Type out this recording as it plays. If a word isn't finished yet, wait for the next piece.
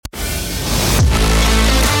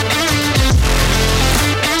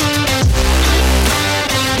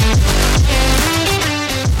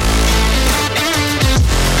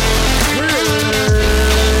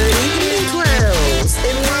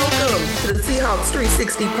Seahawks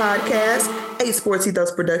 360 podcast, a Sports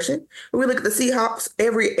Ethos production, where we look at the Seahawks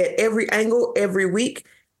at every angle every week.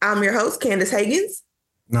 I'm your host, Candace Higgins.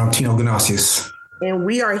 And I'm Tino Ganasius. And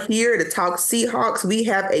we are here to talk Seahawks. We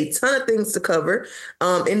have a ton of things to cover.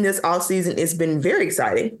 In this offseason, it's been very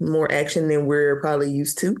exciting. More action than we're probably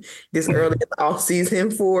used to this early in the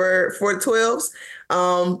offseason for the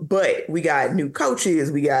 12s. But we got new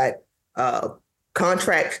coaches. We got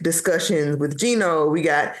contract discussions with Gino. We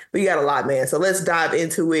got a lot, man. So let's dive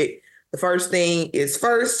into it. The first thing is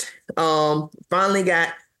first. Finally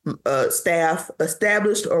got staff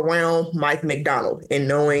established around Mike Macdonald and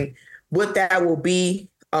knowing what that will be.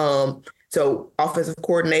 So offensive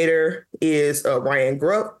coordinator is Ryan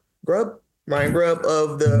Grubb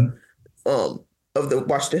of the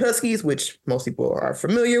Washington Huskies, which most people are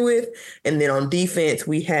familiar with. And then on defense,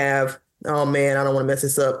 we have, oh man, I don't want to mess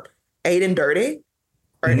this up, Aiden Dirty.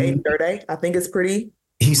 Right, Aiden Dirty. I think it's pretty.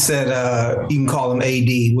 He said you can call him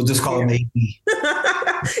AD. We'll just call him AD.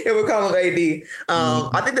 Yeah, we'll call him AD.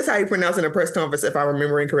 I think that's how he pronounced it in a press conference, if I'm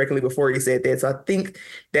remembering correctly, before he said that. So I think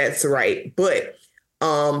that's right. But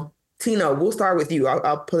Tino, we'll start with you.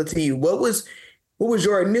 I'll put it to you. What was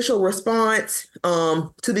your initial response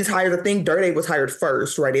to these hires? I think Dirty was hired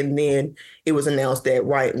first, right? And then it was announced that,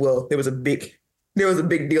 right, well, there was a big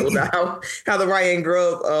deal about how the Ryan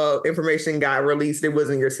Grubb information got released. It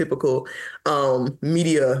wasn't your typical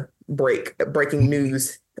media breaking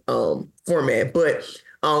news format. But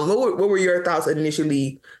what were your thoughts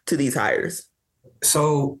initially to these hires?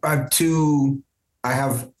 So I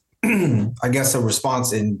have I guess a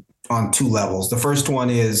response on two levels. The first one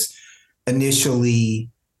is initially,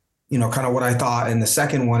 kind of what I thought, and the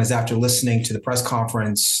second one is after listening to the press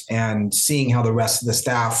conference and seeing how the rest of the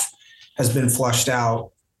staff has been flushed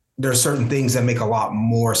out. There are certain things that make a lot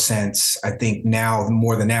more sense, I think, now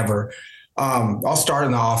more than ever. I'll start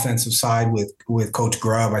on the offensive side with Coach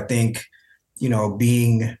Grubb. I think,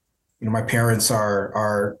 being, my parents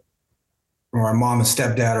are my mom and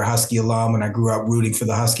stepdad are Husky alum, and I grew up rooting for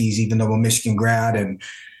the Huskies, even though I'm a Michigan grad. And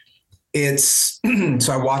it's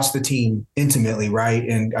so I watched the team intimately, right?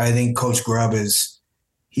 And I think Coach Grubb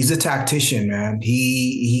he's a tactician, man.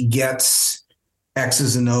 He gets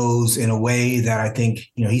X's and O's in a way that I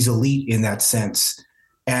think, he's elite in that sense.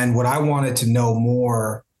 And what I wanted to know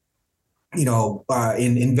more,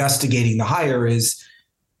 in investigating the hire is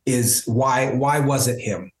why was it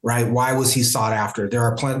him, right? Why was he sought after? There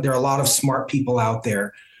are a lot of smart people out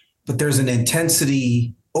there, but there's an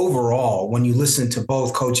intensity overall when you listen to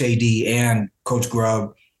both Coach AD and Coach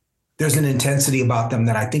Grubb. There's an intensity about them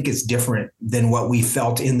that I think is different than what we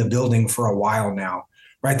felt in the building for a while now.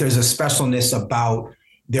 Right. There's a specialness about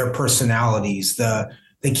their personalities.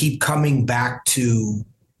 They keep coming back to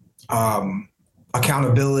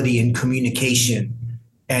accountability and communication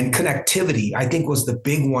and connectivity, I think, was the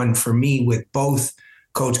big one for me with both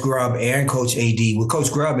Coach Grubb and Coach AD. With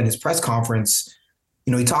Coach Grubb in his press conference,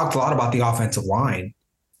 he talked a lot about the offensive line,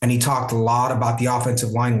 and he talked a lot about the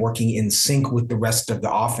offensive line working in sync with the rest of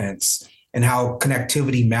the offense and how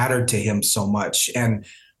connectivity mattered to him so much. And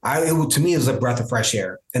to me, it was a breath of fresh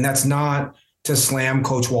air. And that's not to slam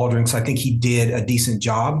Coach Waldron, because I think he did a decent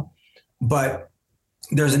job. But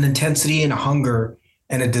there's an intensity and a hunger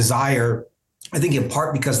and a desire, I think in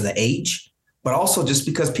part because of the age, but also just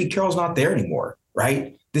because Pete Carroll's not there anymore,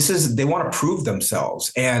 right? They want to prove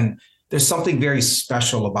themselves. And there's something very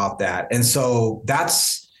special about that. And so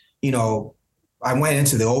that's, I went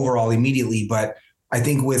into the overall immediately, but I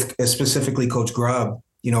think with specifically Coach Grubb,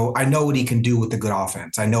 I know what he can do with the good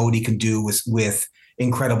offense. I know what he can do with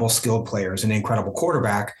incredible skilled players and an incredible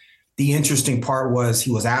quarterback. The interesting part was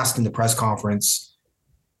he was asked in the press conference,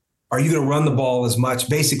 are you going to run the ball as much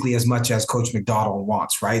as Coach Macdonald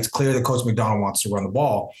wants, right? It's clear that Coach Macdonald wants to run the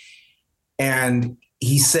ball. And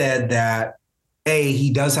he said that,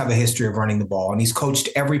 he does have a history of running the ball, and he's coached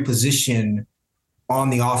every position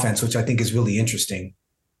on the offense, which I think is really interesting.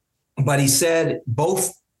 But he said,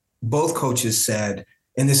 both coaches said,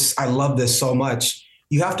 and I love this so much,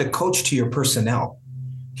 you have to coach to your personnel.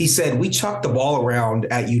 He said, we chucked the ball around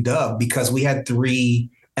at UW because we had 3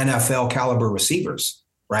 NFL caliber receivers,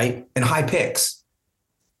 right? And high picks.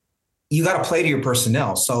 You got to play to your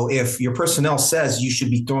personnel. So if your personnel says you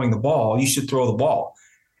should be throwing the ball, you should throw the ball.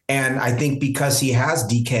 And I think because he has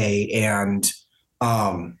DK and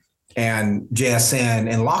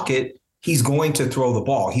JSN and Lockett, he's going to throw the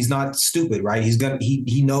ball. He's not stupid, right?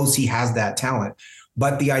 He knows he has that talent.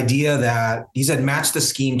 But the idea that he said, match the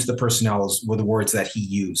scheme to the personnel were the words that he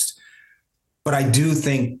used. But I do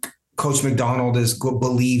think Coach Macdonald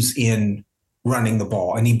believes in running the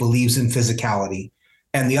ball, and he believes in physicality.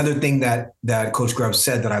 And the other thing that Coach Grubb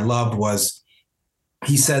said that I loved was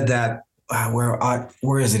he said that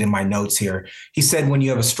where is it in my notes here? He said when you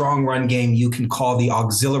have a strong run game, you can call the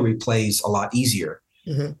auxiliary plays a lot easier.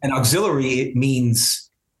 Mm-hmm. And auxiliary, it means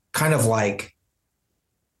kind of like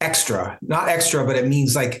extra, not extra, but it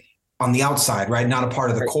means like on the outside, right? Not a part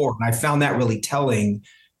of the core. And I found that really telling,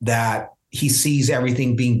 that he sees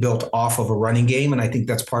everything being built off of a running game. And I think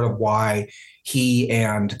that's part of why he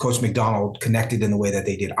and Coach McDonald connected in the way that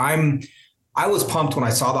they did. I was pumped when I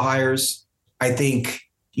saw the hires. I think,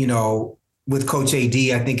 with Coach AD,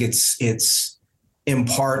 I think it's in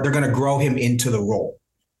part, they're going to grow him into the role,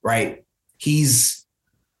 right? He's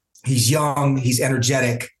young, he's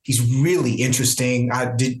energetic, he's really interesting. I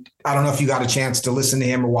don't know if you got a chance to listen to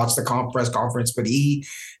him or watch the press conference, but he's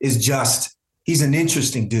an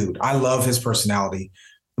interesting dude. I love his personality,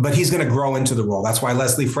 but he's going to grow into the role. That's why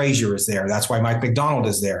Leslie Frazier is there. That's why Mike McDonald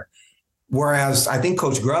is there. Whereas I think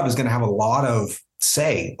Coach Grubb is going to have a lot of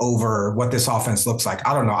say over what this offense looks like.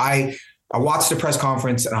 I don't know. I watched the press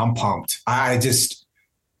conference and I'm pumped.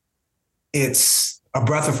 It's a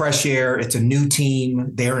breath of fresh air. It's a new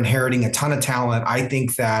team. They're inheriting a ton of talent. I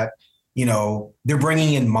think that, they're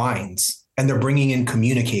bringing in minds and they're bringing in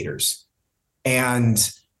communicators. And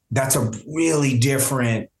that's a really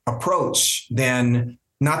different approach than,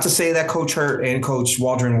 not to say that Coach Hurt and Coach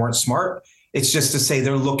Waldron weren't smart. It's just to say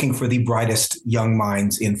they're looking for the brightest young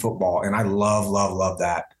minds in football. And I love, love, love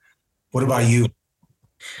that. What about you?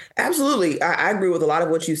 Absolutely. I agree with a lot of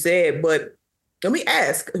what you said, but let me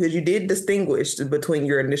ask, because you did distinguish between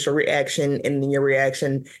your initial reaction and then your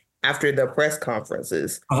reaction after the press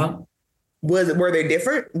conferences. Uh-huh. Were they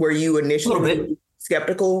different? Were you initially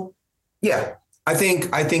skeptical? Yeah. I think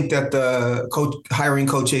that the hiring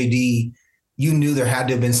Coach AD, you knew there had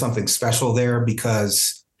to have been something special there,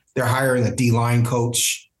 because they're hiring a D-line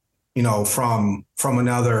coach, from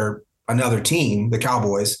another team, the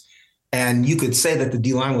Cowboys. And you could say that the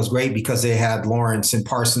D-line was great because they had Lawrence and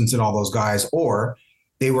Parsons and all those guys, or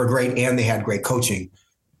they were great and they had great coaching.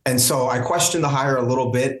 And so I questioned the hire a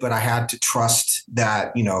little bit, but I had to trust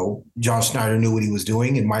that, John Schneider knew what he was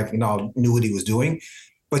doing and Mike knew what he was doing.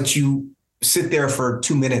 But you sit there for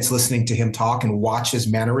 2 minutes listening to him talk and watch his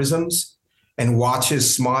mannerisms and watch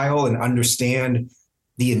his smile and understand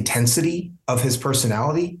the intensity of his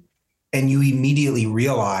personality. And you immediately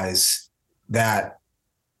realize that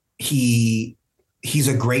he's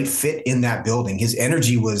a great fit in that building. His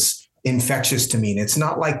energy was infectious to me. And it's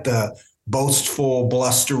not like the boastful,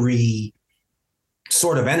 blustery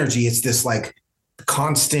sort of energy. It's this like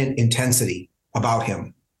constant intensity about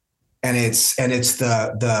him. And it's there's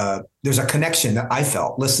a connection that I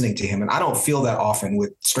felt listening to him. And I don't feel that often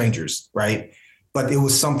with strangers, right? But it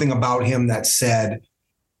was something about him that said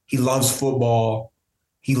he loves football.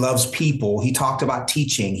 He loves people. He talked about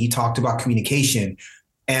teaching. He talked about communication.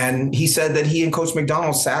 And he said that he and Coach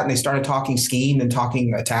McDonald sat and they started talking scheme and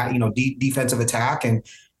talking attack, defensive attack. And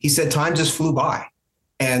he said time just flew by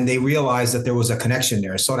and they realized that there was a connection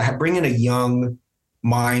there. So to bring in a young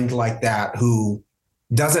mind like that, who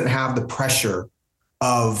doesn't have the pressure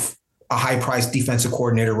of a high-priced defensive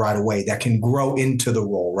coordinator right away, that can grow into the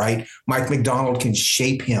role, right? Mike McDonald can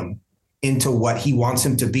shape him into what he wants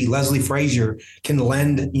him to be. Leslie Frazier can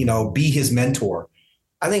be his mentor.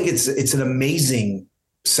 I think it's an amazing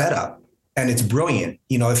setup and it's brilliant.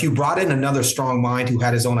 If you brought in another strong mind who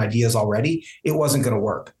had his own ideas already, it wasn't going to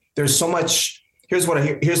work. There's so much. Here's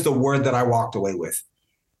the word that I walked away with.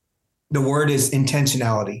 The word is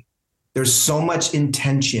intentionality. There's so much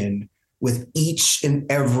intention with each and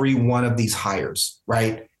every one of these hires,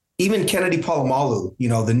 right? Even Kennedy Palomalu,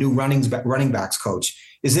 the new running backs coach,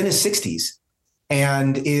 is in his 60s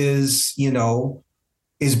and is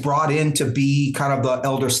brought in to be kind of the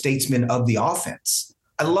elder statesman of the offense.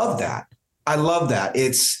 I love that.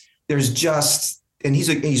 And he's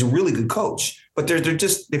a really good coach, but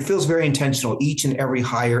it feels very intentional. Each and every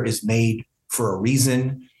hire is made for a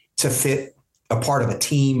reason, to fit a part of a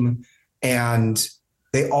team. And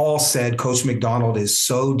they all said Coach McDonald is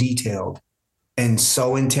so detailed and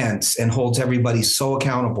so intense and holds everybody so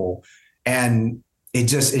accountable. And it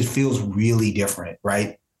feels really different,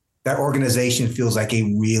 right? That organization feels like a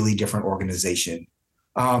really different organization.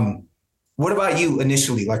 What about you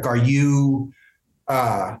initially? Like, are you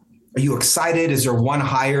excited? Is there one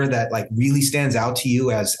hire that like really stands out to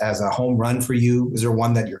you as a home run for you? Is there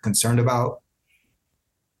one that you're concerned about?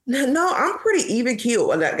 No, I'm pretty even keeled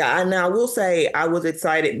with that guy. Now, I will say I was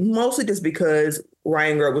excited mostly just because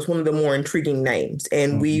Ryan Grubb was one of the more intriguing names.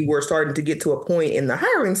 And we were starting to get to a point in the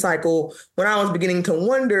hiring cycle when I was beginning to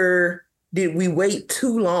wonder, did we wait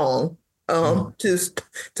too long Mhm. just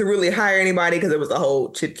to really hire anybody because it was the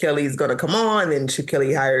whole Chip Kelly's going to come on, and Chip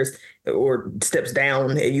Kelly hires or steps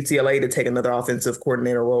down at UCLA to take another offensive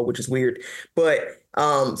coordinator role, which is weird. But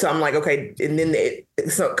so I'm like, okay, and then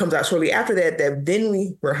so it comes out shortly after that then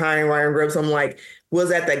we were hiring Ryan Grubb. So I'm like, was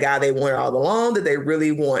that guy they wanted all along? Did they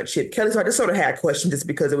really want Chip Kelly? So I just sort of had a question just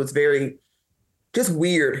because it was very just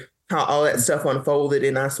weird how all that stuff unfolded,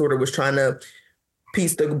 and I sort of was trying to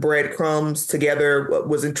piece the breadcrumbs together,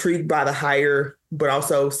 was intrigued by the hire, but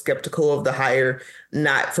also skeptical of the hire,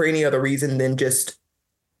 not for any other reason than just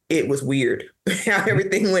it was weird how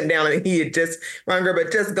everything went down. And Ron Grubb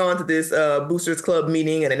had just gone to this Boosters Club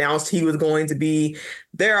meeting and announced he was going to be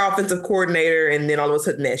their offensive coordinator. And then all of a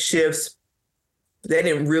sudden that shifts. They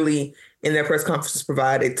didn't really, in their press conferences,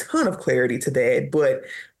 provide a ton of clarity to that. But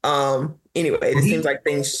anyway, it just seems like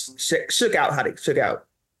things shook out how they shook out.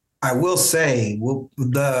 I will say,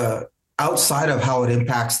 the outside of how it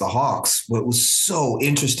impacts the Hawks, what was so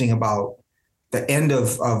interesting about the end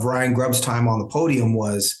of Ryan Grubb's time on the podium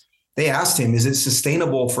was they asked him, is it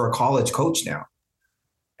sustainable for a college coach now?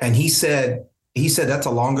 And he said that's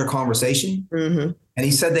a longer conversation. Mm-hmm. And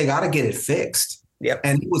he said they got to get it fixed. Yep.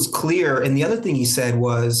 And it was clear. And the other thing he said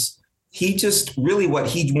was he just really what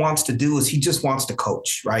he wants to do is he just wants to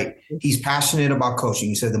coach, right? He's passionate about coaching.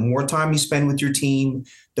 He said the more time you spend with your team,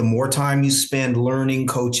 the more time you spend learning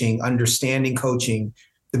coaching, understanding coaching,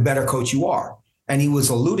 the better coach you are. And he was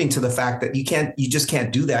alluding to the fact that you just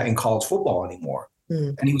can't do that in college football anymore.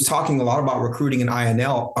 Mm. And he was talking a lot about recruiting and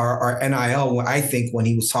INL or NIL, I think, when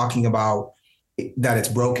he was talking about that it's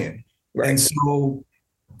broken. Right. And so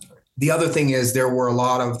the other thing is there's a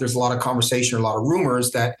lot of conversation, a lot of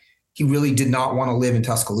rumors that he really did not want to live in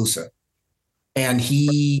Tuscaloosa. And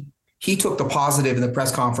he took the positive in the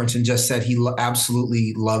press conference and just said he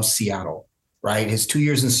absolutely loves Seattle, right? His 2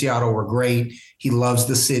 years in Seattle were great. He loves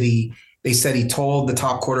the city. They said he told the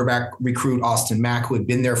top quarterback recruit, Austin Mack, who had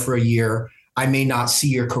been there for a year, I may not see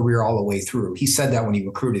your career all the way through. He said that when he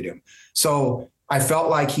recruited him. So I felt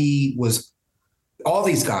like he was all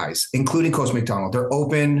these guys, including Coach McDonald, they're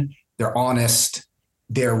open, they're honest,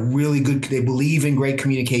 they're really good. They believe in great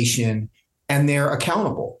communication and they're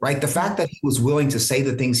accountable, right? The fact that he was willing to say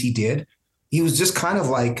the things he did, he was just kind of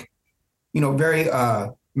like, very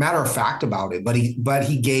matter of fact about it, but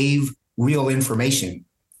he gave real information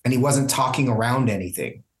and he wasn't talking around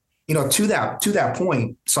anything. To that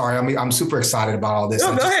point, sorry, I'm super excited about all this.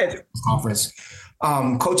 No, go ahead. Conference.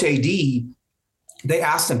 Coach AD, they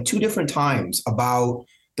asked him 2 different times about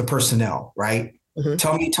the personnel, right?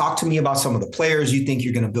 Mm-hmm. Talk to me about some of the players you think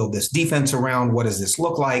you're going to build this defense around. What does this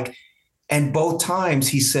look like? And both times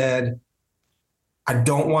he said, I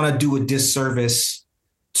don't want to do a disservice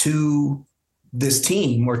to this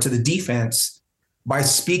team or to the defense by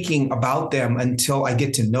speaking about them until I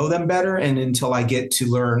get to know them better and until I get to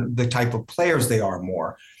learn the type of players they are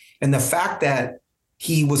more. And the fact that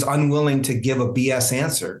he was unwilling to give a BS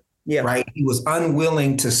answer, right? He was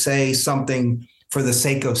unwilling to say something for the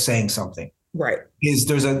sake of saying something. Right.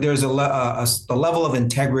 There's a level of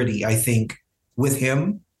integrity, I think, with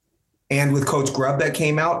him and with Coach Grubb that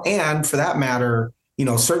came out. And for that matter,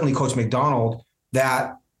 certainly Coach McDonald,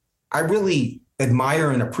 that I really admire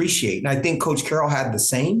and appreciate. And I think Coach Carroll had the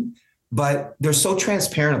same, but they're so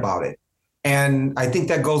transparent about it. And I think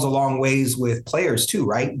that goes a long ways with players too,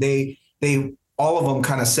 right? They all of them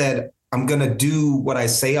kind of said, I'm going to do what I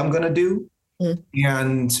say I'm going to do.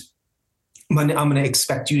 And I'm going to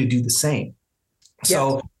expect you to do the same.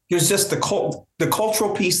 So there's just the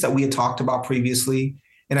cultural piece that we had talked about previously.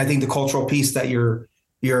 And I think the cultural piece that your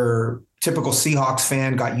typical Seahawks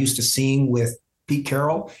fan got used to seeing with Pete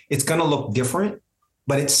Carroll, it's going to look different,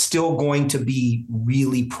 but it's still going to be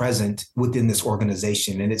really present within this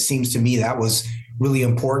organization. And it seems to me that was really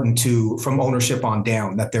important from ownership on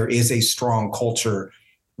down, that there is a strong culture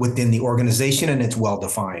within the organization and it's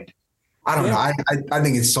well-defined. I don't know. I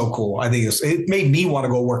think it's so cool. I think it made me want to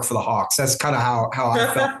go work for the Hawks. That's kind of how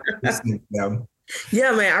I felt listening to them.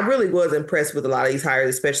 Yeah, man, I really was impressed with a lot of these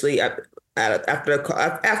hires, especially after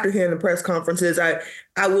hearing the press conferences.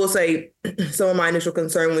 I will say some of my initial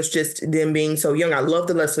concern was just them being so young. I love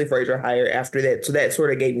the Leslie Frazier hire after that, so that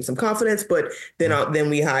sort of gave me some confidence. But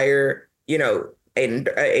then we hire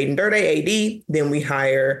Aiden Durde, AD. Then we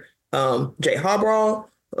hire Jay Harbaugh,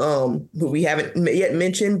 who we haven't yet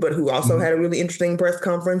mentioned, but who also had a really interesting press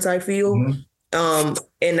conference, I feel. And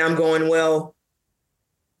I'm going, well,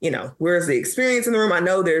 where's the experience in the room? I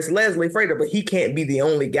know there's Leslie Frazier, but he can't be the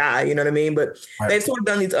only guy, you know what I mean? But they've sort of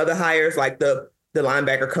done these other hires, like the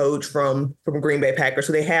linebacker coach from Green Bay Packers.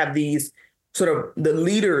 So they have these sort of, the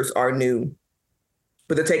leaders are new,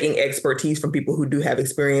 but they're taking expertise from people who do have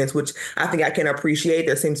experience, which I think I can appreciate.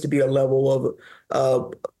 There seems to be a level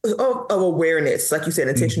of awareness, like you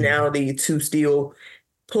said, intentionality to still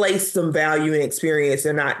place some value and experience.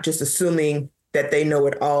 They're not just assuming that they know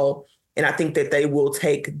it all. And I think that they will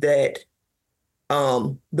take that,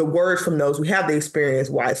 the words from those who have the experience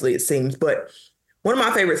wisely, it seems. But one of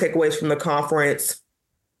my favorite takeaways from the conference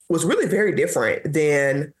was really very different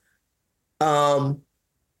than,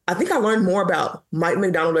 I think I learned more about Mike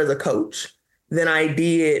Macdonald as a coach than I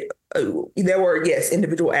did. There were, yes,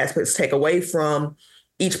 individual aspects to take away from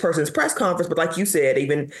each person's press conference, but like you said,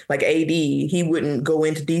 even like AD, he wouldn't go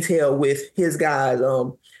into detail with his guys.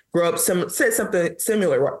 Grubb said something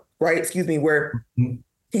similar, right? Excuse me, where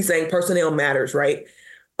he's saying personnel matters, right?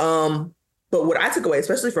 But what I took away,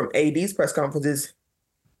 especially from AD's press conferences,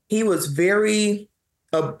 he was very,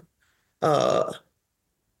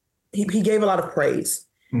 he gave a lot of praise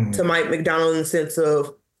to Mike Macdonald in the sense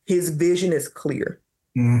of his vision is clear.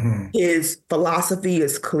 His philosophy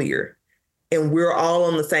is clear. And we're all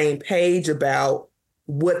on the same page about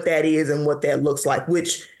what that is and what that looks like,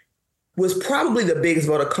 which was probably the biggest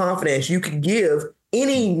vote of confidence you could give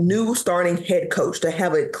any new starting head coach, to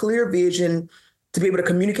have a clear vision, to be able to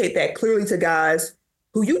communicate that clearly to guys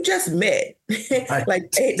who you just met.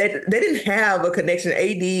 Like they didn't have a connection.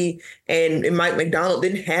 AD and Mike Macdonald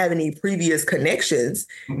didn't have any previous connections.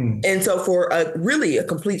 And so for really a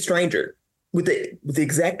complete stranger with the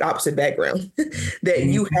exact opposite background that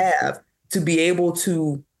you have, to be able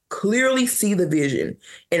to clearly see the vision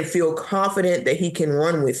and feel confident that he can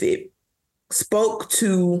run with it, spoke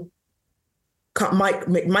to Mike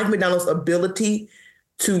Macdonald's ability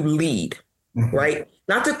to lead, right?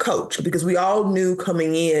 Not to coach, because we all knew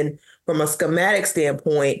coming in from a schematic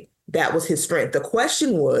standpoint, that was his strength. The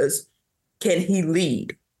question was, can he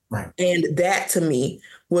lead? Right. And that to me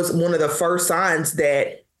was one of the first signs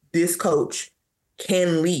that this coach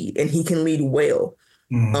can lead, and he can lead well.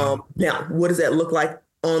 Now, what does that look like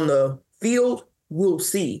on the field? We'll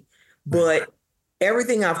see. But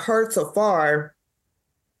everything I've heard so far,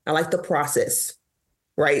 I like the process,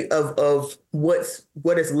 right? Of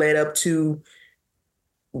what has led up to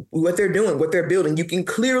what they're doing, what they're building. You can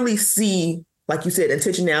clearly see, like you said,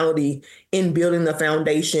 intentionality in building the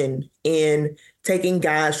foundation, in taking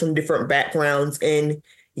guys from different backgrounds. And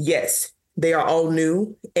yes, they are all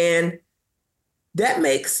new. And that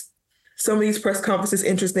makes some of these press conferences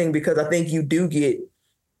interesting, because I think you do get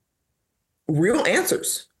real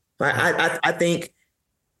answers. I think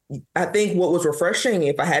what was refreshing,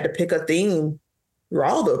 if I had to pick a theme through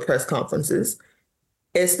all the press conferences,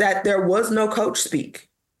 is that there was no coach speak.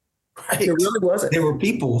 Right. There really wasn't. There were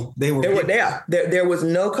people. There was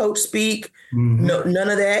no coach speak. No, none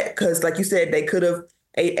of that. Because like you said, they could have,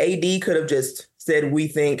 AD could have just said, we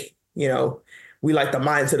think, we like the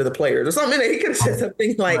mindset of the players or something. He could have said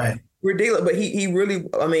something like, we're dealing, but he really,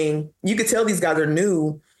 I mean, you could tell these guys are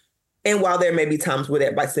new. And while there may be times where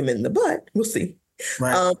that bites them in the butt, we'll see.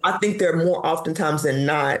 Right. I think there are more oftentimes than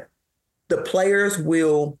not, the players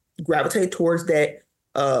will gravitate towards that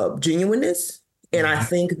genuineness. And I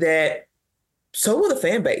think that so will the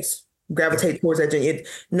fan base gravitate towards that.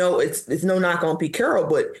 No, it's no knock on Pete Carroll,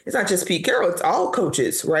 but it's not just Pete Carroll. It's all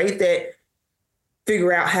coaches, right? That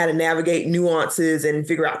figure out how to navigate nuances and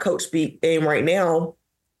figure out coach speak. And right now,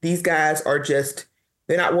 these guys are just,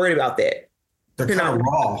 they're not worried about that. They're kind of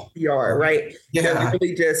raw. PR, right? Yeah. They're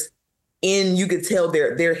really just you could tell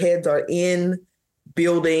their heads are in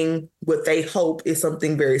building what they hope is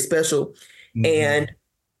something very special. And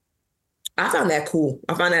I found that cool.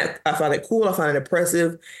 I find it cool. I find it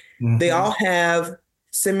impressive. They all have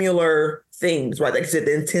similar things, right? Like I said,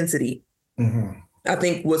 the intensity, I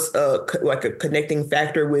think was like a connecting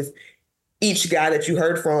factor with each guy that you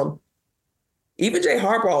heard from. Even Jay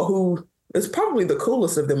Harbaugh, who is probably the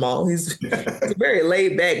coolest of them all. He's a very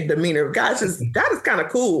laid back demeanor. God is kind of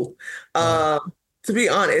cool, to be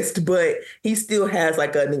honest, but he still has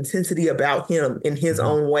like an intensity about him in his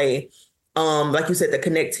own way. Like you said, the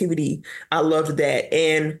connectivity, I loved that.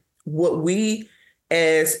 And what we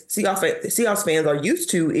as Seahawks fans are used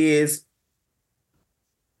to is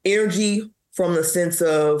energy from the sense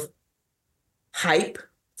of hype,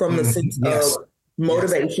 from the sense of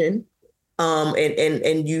motivation.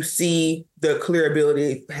 And you see the clear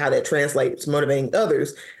ability, how that translates motivating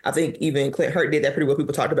others. I think even Clint Hurt did that pretty well.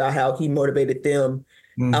 People talked about how he motivated them.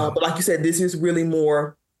 But like you said, this is really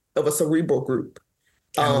more of a cerebral group.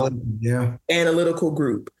 Analytical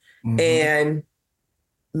group. And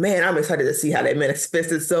man, I'm excited to see how that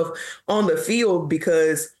manifests itself on the field,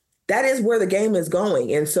 because that is where the game is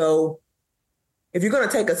going. And so if you're going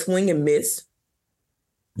to take a swing and miss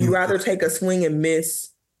You'd rather take a swing and miss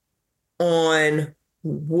on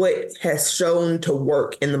what has shown to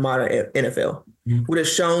work in the modern NFL, what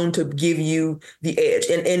has shown to give you the edge.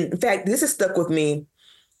 And in fact, this has stuck with me,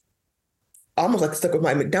 almost like stuck with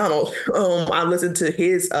Mike McDonald. I listened to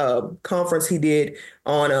his conference he did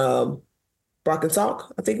on Brock and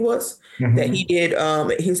Salk, I think it was, that he did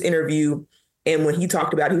his interview. And when he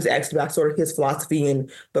talked about, he was asked about sort of his philosophy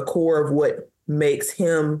and the core of what makes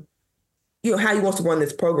him, how he wants to run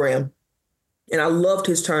this program. And I loved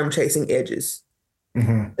his term, chasing edges.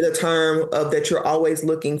 The term of that you're always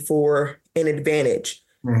looking for an advantage,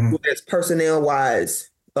 whether it's personnel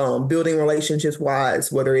wise, building relationships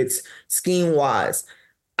wise, whether it's scheme wise.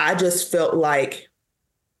 I just felt like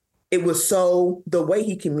it was the way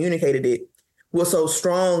he communicated it was so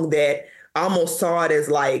strong that I almost saw it as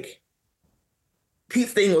like,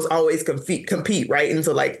 Pete's thing was always compete, right? And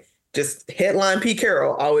so like just headline Pete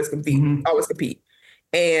Carroll, always compete.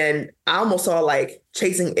 And I almost saw like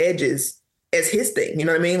chasing edges as his thing. You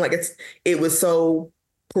know what I mean? Like it was so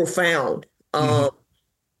profound. And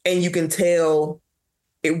you can tell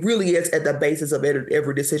it really is at the basis of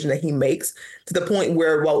every decision that he makes, to the point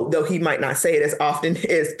where, well, though he might not say it as often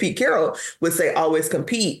as Pete Carroll would say, always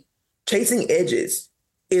compete, chasing edges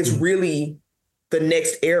is really the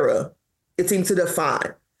next era. It seems to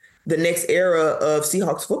define the next era of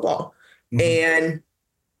Seahawks football. And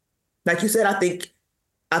like you said, I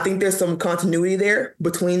think there's some continuity there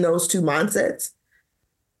between those two mindsets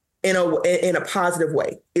in a positive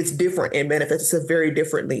way. It's different and manifests itself very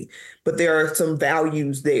differently, but there are some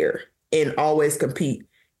values there in always compete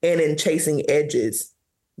and in chasing edges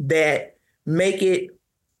that make it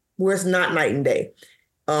where it's not night and day.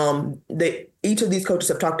 Each of these coaches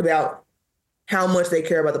have talked about how much they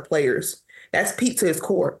care about the players. That's Pete to his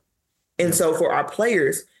core. And so for our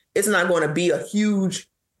players, it's not going to be a huge,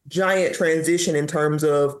 giant transition in terms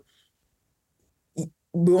of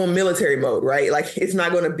we're on military mode, right? Like it's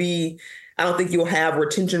not going to be, I don't think you'll have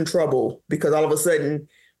retention trouble because all of a sudden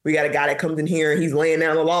we got a guy that comes in here and he's laying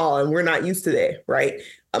down the law and we're not used to that, right?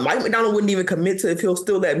 Mike McDonald wouldn't even commit to if he'll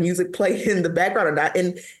still let music play in the background or not.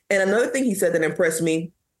 And another thing he said that impressed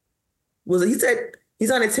me was he said he's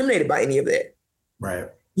not intimidated by any of that. Right.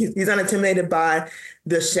 He's not intimidated by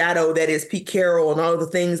the shadow that is Pete Carroll and all of the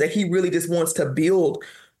things that he really just wants to build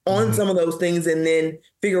on some of those things and then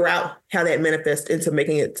figure out how that manifests into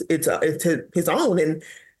making it into his own. And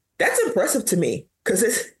that's impressive to me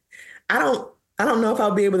because I don't know if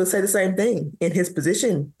I'll be able to say the same thing in his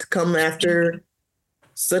position to come after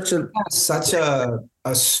such a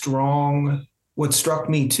strong, what struck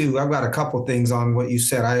me too. I've got a couple things on what you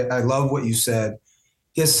said. I love what you said.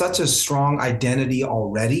 He has such a strong identity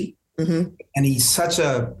already. And he's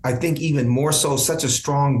I think even more so, such a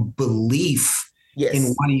strong belief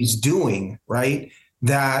in what he's doing, right?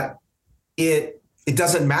 That it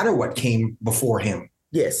doesn't matter what came before him.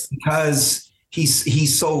 Yes. Because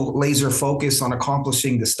he's so laser focused on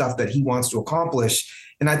accomplishing the stuff that he wants to accomplish.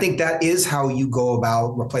 And I think that is how you go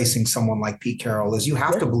about replacing someone like Pete Carroll, is you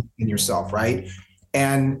have to believe in yourself, right?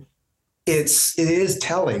 And it is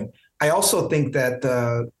telling. I also think that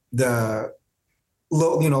the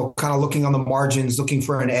kind of looking on the margins, looking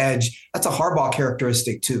for an edge, that's a Harbaugh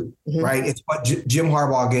characteristic too, right? It's what Jim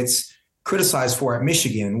Harbaugh gets criticized for at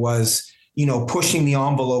Michigan was, pushing the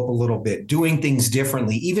envelope a little bit, doing things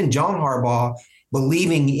differently. Even John Harbaugh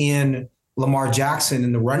believing in Lamar Jackson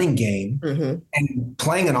in the running game and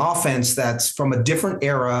playing an offense that's from a different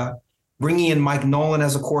era, bringing in Mike Nolan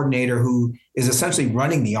as a coordinator who is essentially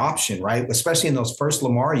running the option, right? Especially in those first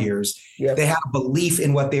Lamar years, they had a belief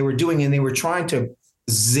in what they were doing and they were trying to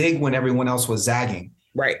zig when everyone else was zagging.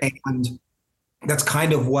 Right. And that's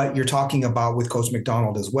kind of what you're talking about with Coach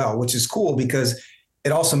McDonald as well, which is cool because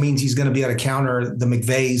it also means he's going to be able to counter the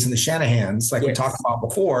McVays and the Shanahans, like we talked about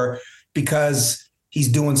before, because he's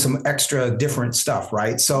doing some extra different stuff,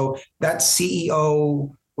 right? So that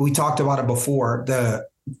CEO, we talked about it before, the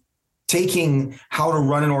taking how to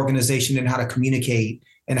run an organization and how to communicate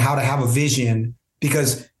and how to have a vision,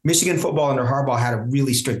 because Michigan football under Harbaugh had a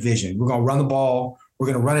really strict vision. We're going to run the ball. We're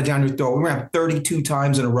going to run it down your throat. We're going to have 32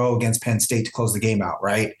 times in a row against Penn State to close the game out,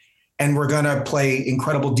 right? And we're going to play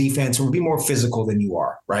incredible defense. We'll be more physical than you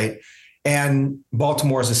are, right? And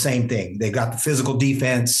Baltimore is the same thing. They've got the physical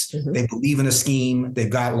defense. They believe in a scheme. They've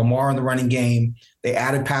got Lamar in the running game. They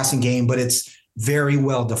added passing game, but it's very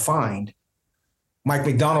well defined. Mike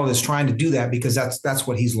McDonald is trying to do that because that's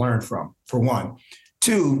what he's learned from, for one.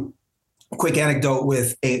 Two, a quick anecdote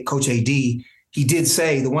with Coach AD. He did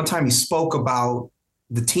say the one time he spoke about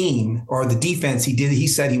the team or the defense, he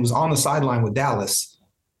said he was on the sideline with Dallas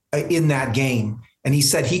in that game. And he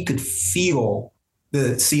said he could feel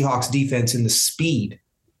the Seahawks defense and the speed,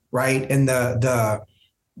 right? And the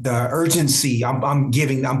urgency. I'm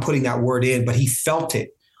putting that word in, but he felt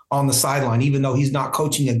it on the sideline, even though he's not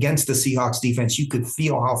coaching against the Seahawks defense. You could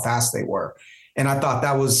feel how fast they were. And I thought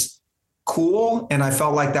that was cool. And I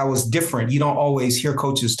felt like that was different. You don't always hear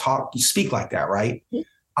coaches speak like that, right?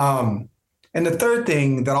 And the third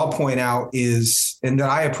thing that I'll point out is, and that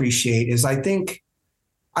I appreciate, is I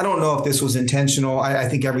don't know if this was intentional. I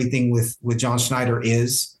think everything with John Schneider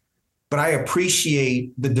is, but I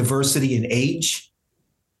appreciate the diversity in age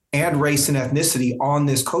and race and ethnicity on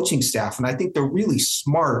this coaching staff. And I think they're really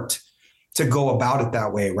smart to go about it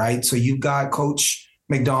that way, right? So you've got Coach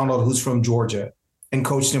McDonald, who's from Georgia and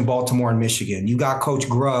coached in Baltimore and Michigan. You got Coach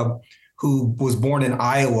Grubb, who was born in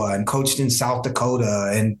Iowa and coached in South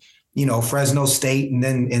Dakota and, Fresno State and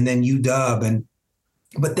then UW.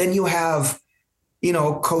 But then you have,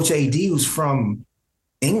 Coach AD, who's from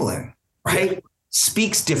England, right? Yeah.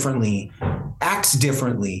 Speaks differently, acts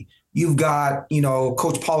differently. You've got,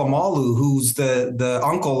 Coach Polamalu, who's the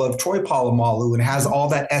uncle of Troy Polamalu and has all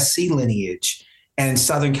that SC lineage and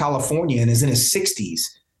Southern California and is in his 60s.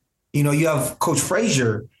 You have Coach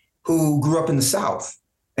Frazier, who grew up in the South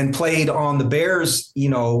and played on the Bears,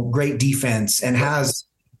 great defense and has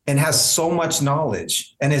so much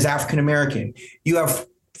knowledge and is African-American. You have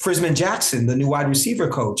Frisman Jackson, the new wide receiver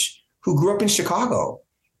coach, who grew up in Chicago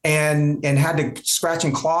and had to scratch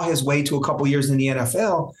and claw his way to a couple years in the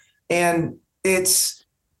NFL. And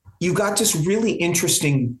you've got just really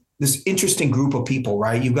this interesting group of people,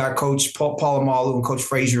 right? You've got Coach Polamalu and Coach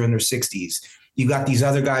Frazier in their 60s. You got these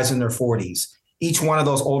other guys in their 40s. Each one of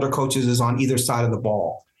those older coaches is on either side of the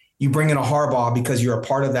ball. You bring in a Harbaugh because you're a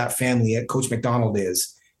part of that family, Coach McDonald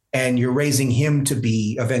is, and you're raising him to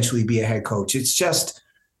eventually be a head coach.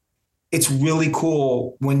 It's really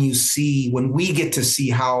cool when we get to see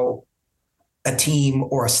how a team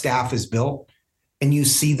or a staff is built, and you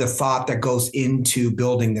see the thought that goes into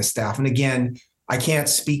building this staff. And again, I can't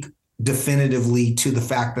speak definitively to the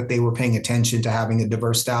fact that they were paying attention to having a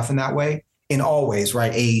diverse staff in that way, in all ways,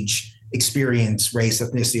 right? Age, experience, race,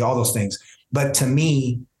 ethnicity, all those things. But to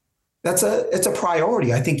me, it's a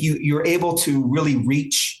priority. I think you're able to really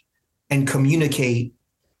reach and communicate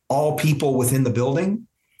all people within the building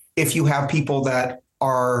if you have people that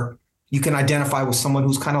you can identify with someone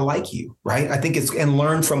who's kind of like you, right? I think and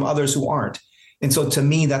learn from others who aren't. And so to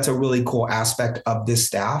me, that's a really cool aspect of this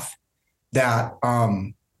staff that,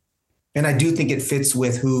 and I do think it fits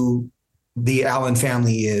with who the Allen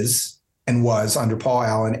family is and was under Paul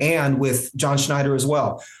Allen and with John Schneider as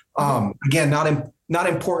well. Again, not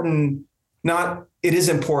important, it is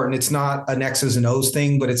important. It's not an X's and O's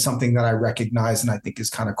thing, but it's something that I recognize and I think is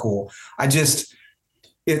kind of cool.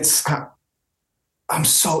 I'm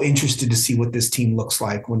so interested to see what this team looks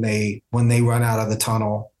like when they run out of the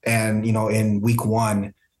tunnel and, in week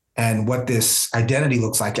 1 and what this identity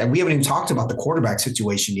looks like. And we haven't even talked about the quarterback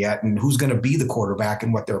situation yet and who's going to be the quarterback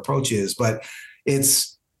and what their approach is, but it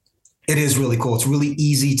is really cool. It's really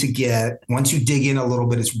easy to get, once you dig in a little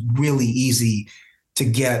bit, it's really easy to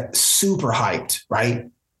get super hyped, right?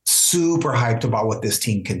 Super hyped about what this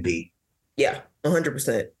team can be. Yeah,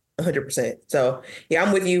 100%. 100%. So yeah,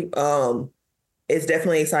 I'm with you. It's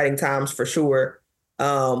definitely exciting times for sure.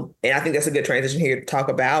 And I think that's a good transition here to talk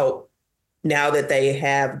about now that they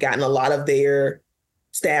have gotten a lot of their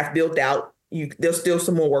staff built out. There's still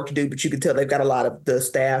some more work to do, but you can tell they've got a lot of the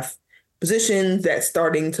staff positions that's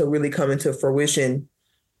starting to really come into fruition.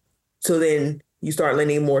 So then you start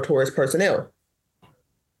leaning more towards personnel.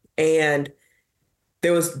 And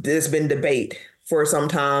there's been debate for some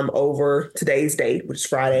time over today's date, which is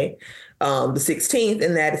Friday, the 16th,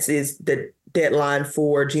 and that is the deadline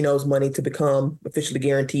for Geno's money to become officially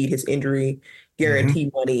guaranteed. His injury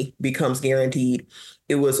guarantee money becomes guaranteed.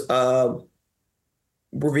 It was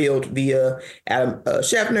revealed via Adam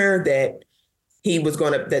Schefter that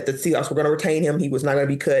that the Seahawks were going to retain him. He was not going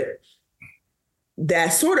to be cut.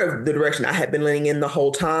 That's sort of the direction I had been leaning in the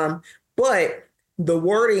whole time. But the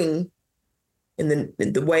wording and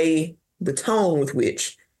the way, the tone with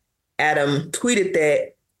which Adam tweeted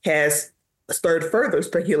that has stirred further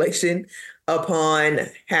speculation upon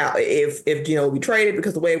how if Geno will be traded,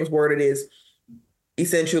 because the way it was worded is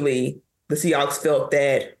essentially the Seahawks felt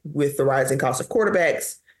that with the rising cost of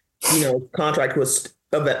quarterbacks, contract was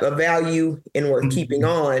of value and worth keeping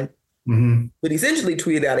on. Mm-hmm. But essentially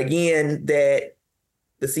tweeted out again that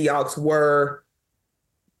the Seahawks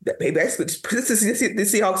basically the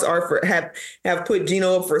Seahawks have put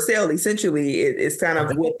Geno up for sale. Essentially, it's kind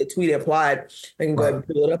of what the tweet implied. I can go ahead and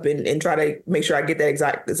pull it up and try to make sure I get that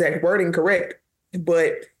exact wording correct.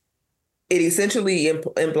 But it essentially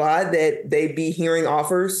implied that they'd be hearing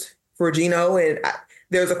offers for Geno. And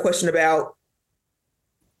there's a question about,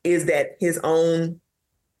 is that his own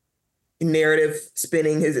narrative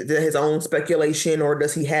spinning, his own speculation, or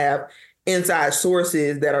does he have inside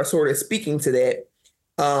sources that are sort of speaking to that?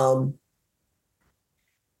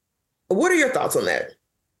 What are your thoughts on that?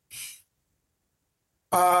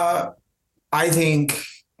 I think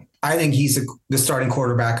he's the starting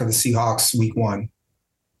quarterback of the Seahawks week 1.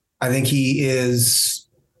 I think he is.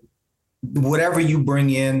 Whatever you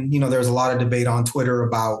bring in, there's a lot of debate on Twitter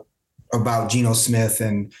about Geno Smith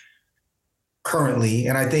and currently,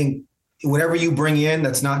 and I think whatever you bring in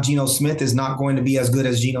that's not Geno Smith is not going to be as good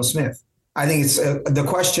as Geno Smith. I think it's the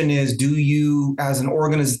question is, do you, as an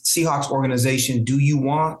Seahawks organization, do you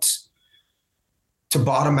want to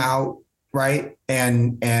bottom out, right,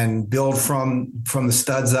 and build from the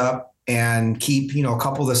studs up and keep a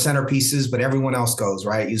couple of the centerpieces, but everyone else goes,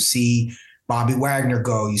 right? You see Bobby Wagner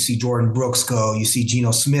go, you see Jordan Brooks go, you see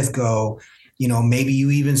Geno Smith go, maybe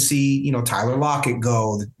you even see Tyler Lockett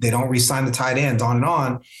go. They don't re-sign the tight ends,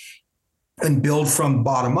 on, and build from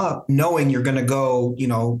bottom up, knowing you're going to go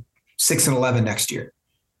 6-11 next year.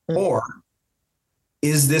 Or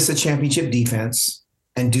is this a championship defense?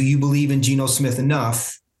 And do you believe in Geno Smith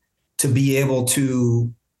enough to be able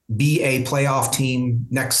to be a playoff team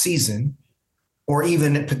next season, or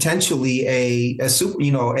even potentially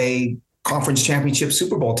a conference championship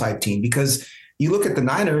Super Bowl type team? Because you look at the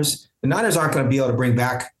Niners aren't going to be able to bring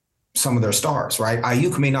back some of their stars, right?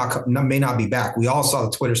 Ayuk may not be back. We all saw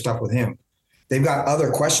the Twitter stuff with him. They've got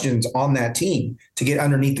other questions on that team to get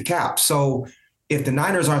underneath the cap. So if the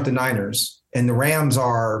Niners aren't the Niners and the Rams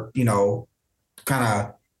are, kind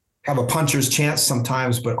of have a puncher's chance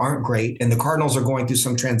sometimes, but aren't great, and the Cardinals are going through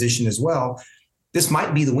some transition as well, this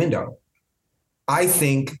might be the window. I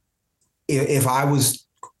think if I was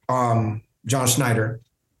John Schneider,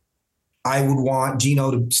 I would want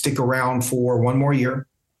Geno to stick around for one more year.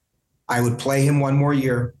 I would play him one more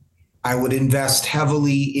year. I would invest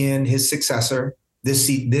heavily in his successor this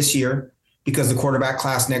year, because the quarterback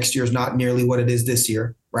class next year is not nearly what it is this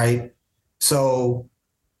year, right? So,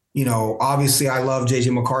 obviously I love J.J.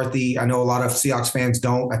 McCarthy. I know a lot of Seahawks fans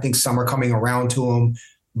don't. I think some are coming around to him.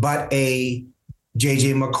 But a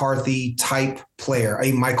J.J. McCarthy type player,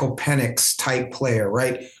 a Michael Penix type player,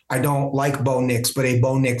 right? I don't like Bo Nix, but a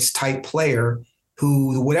Bo Nix type player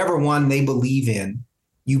who, whatever one they believe in,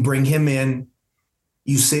 you bring him in,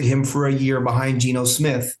 you sit him for a year behind Geno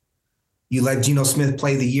Smith, you let Geno Smith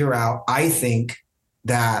play the year out. I think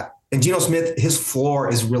that, and Geno Smith, his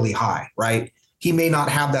floor is really high, right? He may not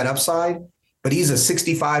have that upside, but he's a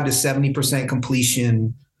 65 to 70%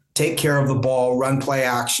 completion, take care of the ball, run play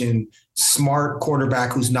action, smart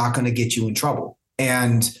quarterback who's not going to get you in trouble.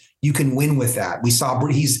 And you can win with that. We saw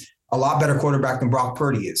he's a lot better quarterback than Brock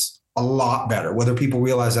Purdy is, a lot better, whether people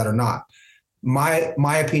realize that or not.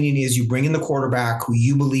 My opinion is you bring in the quarterback who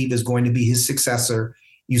you believe is going to be his successor.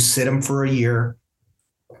 You sit him for a year.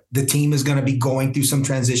 The team is going to be going through some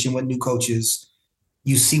transition with new coaches.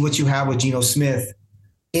 You see what you have with Geno Smith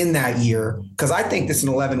in that year, because I think this is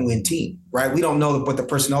an 11-win team, right? We don't know what the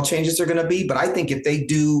personnel changes are going to be, but I think if they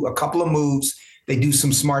do a couple of moves, they do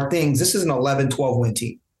some smart things, this is an 11, 12-win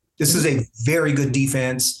team. This is a very good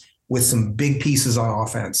defense with some big pieces on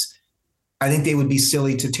offense. I think they would be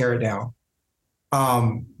silly to tear it down.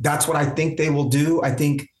 That's what I think they will do. I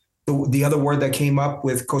think the other word that came up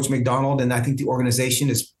with Coach McDonald, and I think the organization,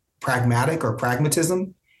 is pragmatic or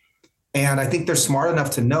pragmatism. And I think they're smart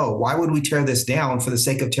enough to know, why would we tear this down for the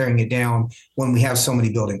sake of tearing it down when we have so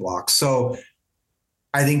many building blocks? So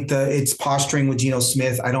I think it's posturing with Geno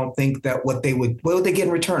Smith. I don't think that what would they get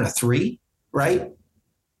in return? A 3, right?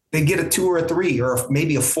 They get a 2 or a 3 or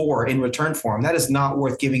maybe a 4 in return for him. That is not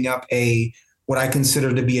worth giving up what I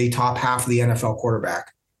consider to be a top half of the NFL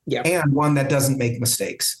quarterback, and one that doesn't make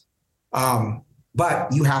mistakes.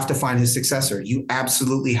 But you have to find his successor. You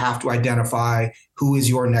absolutely have to identify who is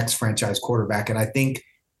your next franchise quarterback. And I think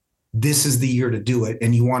this is the year to do it.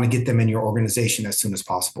 And you want to get them in your organization as soon as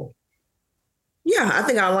possible. Yeah, I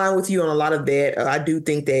think I align with you on a lot of that. I do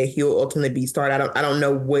think that he'll ultimately be started. I don't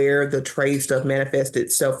know where the trade stuff manifests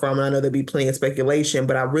itself from. I know there'll be plenty of speculation,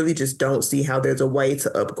 but I really just don't see how there's a way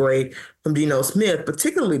to upgrade from Geno Smith,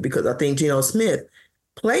 particularly because I think Geno Smith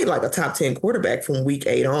played like a top 10 quarterback from week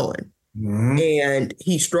 8 on. Mm-hmm. And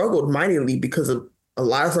he struggled mightily because of a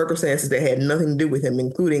lot of circumstances that had nothing to do with him,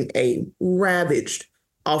 including a ravaged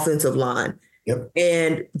offensive line. Yep.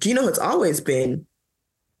 And Geno has always been,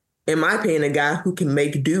 in my opinion, a guy who can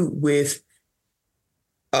make do with,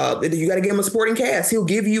 you got to give him a supporting cast. He'll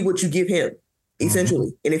give you what you give him.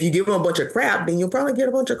 essentially. And if you give him a bunch of crap, then you'll probably get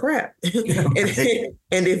a bunch of crap.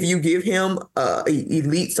 And if you give him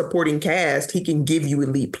elite supporting cast, he can give you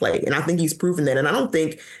elite play. And I think he's proven that. And I don't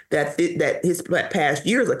think that his past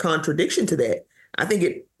year is a contradiction to that. I think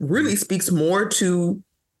it really speaks more to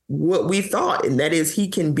what we thought, and that is he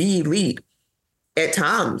can be elite at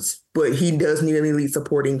times, but he does need an elite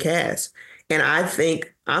supporting cast. And I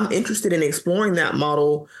think I'm interested in exploring that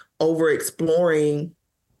model over exploring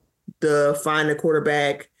the find a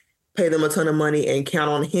quarterback, pay them a ton of money, and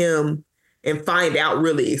count on him and find out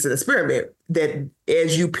really it's an experiment that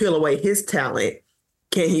as you peel away his talent,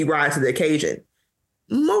 can he rise to the occasion?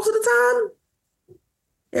 Most of the time,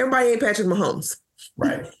 everybody ain't Patrick Mahomes.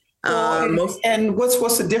 Right. And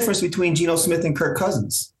what's the difference between Geno Smith and Kirk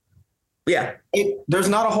Cousins? Yeah. There's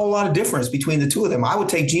not a whole lot of difference between the two of them. I would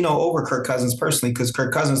take Geno over Kirk Cousins personally because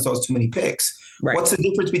Kirk Cousins throws too many picks. Right. What's the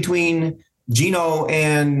difference between Geno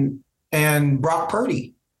and Brock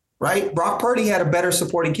Purdy? Right? Brock Purdy had a better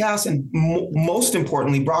supporting cast, and most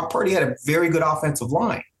importantly, Brock Purdy had a very good offensive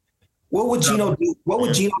line. What would Geno do? What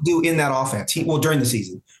would Geno do in that offense? During the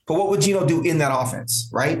season, but what would Geno do in that offense?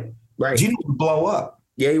 Right? Geno would blow up.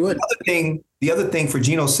 Yeah, he would. The other thing for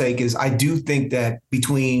Geno's sake is I do think that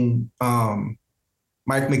between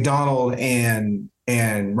Mike Macdonald and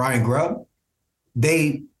Ryan Grubb,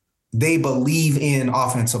 they believe in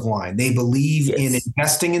offensive line. They believe in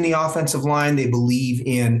investing in the offensive line. They believe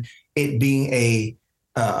in it being a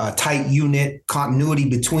tight unit, continuity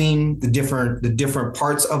between the different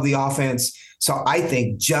parts of the offense. So I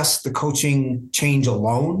think just the coaching change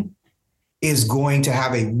alone is going to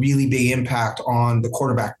have a really big impact on the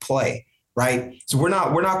quarterback play, right? So we're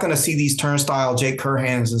not going to see these turnstile Jake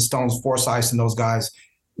Curhans and Stones Forsyths and those guys.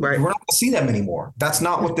 Right. We're not going to see them anymore. That's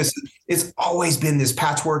not what this is. It's always been this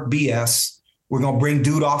patchwork BS. We're going to bring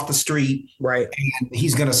dude off the street. Right. And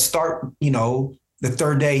he's going to start, the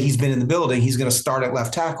third day he's been in the building, he's going to start at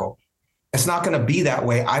left tackle. It's not going to be that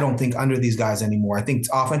way, I don't think, under these guys anymore. I think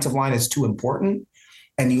offensive line is too important.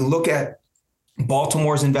 And you look at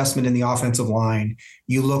Baltimore's investment in the offensive line.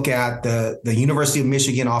 You look at the University of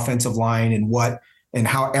Michigan offensive line and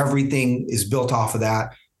how everything is built off of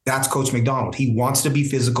that. That's Coach Macdonald. He wants to be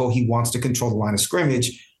physical. He wants to control the line of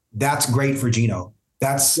scrimmage. That's great for Geno.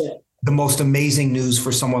 That's the most amazing news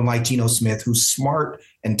for someone like Geno Smith, who's smart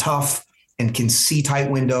and tough and can see tight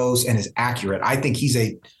windows and is accurate. I think he's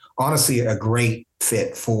honestly a great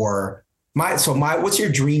fit for what's your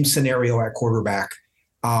dream scenario at quarterback?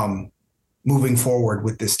 Moving forward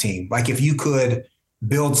with this team? Like if you could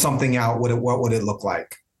build something out, what would it look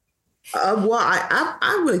like? Well,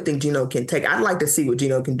 I really think Geno can I'd like to see what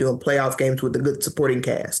Geno can do in playoff games with a good supporting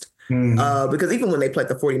cast. Mm-hmm. Because even when they played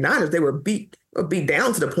the 49ers, they were beat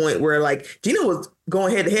down to the point where like Geno was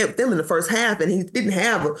going head to head with them in the first half, and he didn't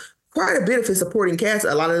have quite a bit of his supporting cast.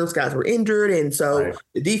 A lot of those guys were injured. And so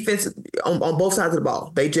the defense on both sides of the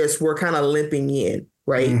ball, they just were kind of limping in.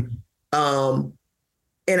 Right. Mm-hmm.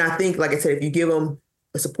 And I think, like I said, if you give them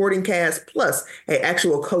a supporting cast plus an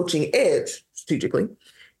actual coaching edge strategically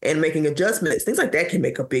and making adjustments, things like that can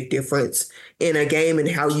make a big difference in a game and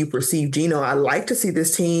how you perceive Geno. I like to see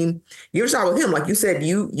this team. You start with him. Like you said,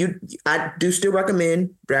 I do still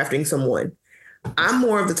recommend drafting someone. I'm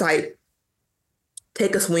more of the type,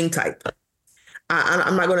 take a swing type.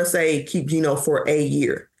 I'm not going to say keep Geno for a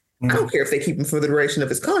year. Mm-hmm. I don't care if they keep him for the duration of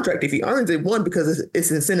his contract. If he earns it, because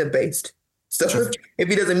it's incentive-based. So if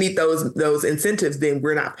he doesn't meet those incentives, then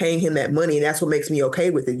we're not paying him that money. And that's what makes me okay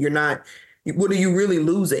with it. What are you really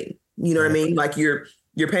losing? You know what I mean? Like you're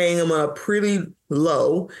paying him a pretty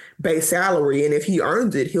low base salary. And if he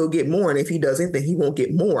earns it, he'll get more. And if he doesn't, then he won't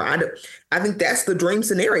get more. I think that's the dream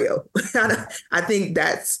scenario. I think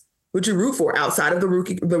that's what you root for outside of the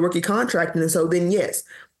rookie contract. And so then, yes,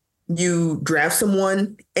 you draft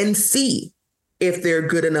someone and see if they're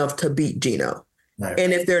good enough to beat Geno. Right.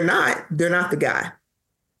 And if they're not the guy.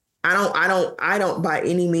 I don't by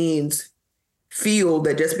any means feel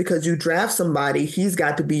that just because you draft somebody, he's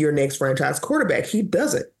got to be your next franchise quarterback. He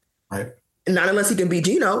doesn't. Right. And not unless he can beat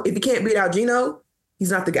Geno. If he can't beat out Geno,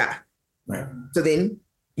 he's not the guy. Right. So then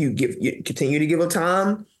you continue to give him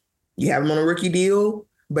time. You have him on a rookie deal.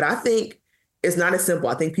 But I think it's not as simple.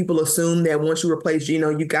 I think people assume that once you replace Geno,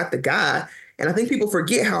 you got the guy. And I think people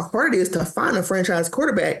forget how hard it is to find a franchise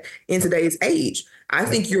quarterback in today's age. I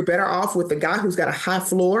think you're better off with a guy who's got a high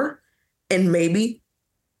floor and maybe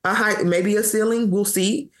a ceiling. We'll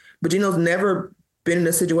see. But Geno's never been in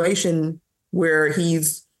a situation where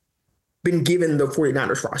he's been given the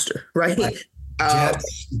 49ers roster, right?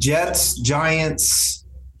 Jets, Giants,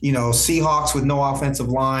 Seahawks with no offensive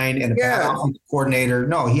line and a bad offensive coordinator.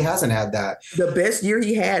 No, he hasn't had that. The best year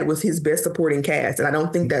he had was his best supporting cast, and I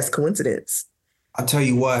don't think that's coincidence. I'll tell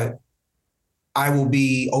you what, I will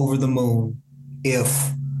be over the moon if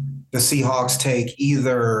the Seahawks take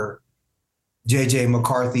either J.J.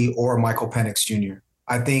 McCarthy or Michael Penix Jr.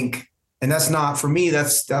 I think, and that's not, for me,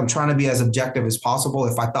 I'm trying to be as objective as possible.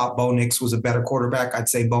 If I thought Bo Nix was a better quarterback, I'd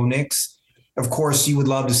say Bo Nix. Of course, you would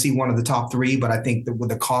love to see one of the top three, but I think that with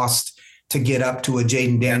the cost to get up to a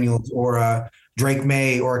Jaden Daniels or a Drake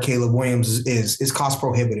May or a Caleb Williams is cost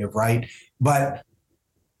prohibitive, right? But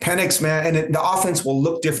Penix, man, and the offense will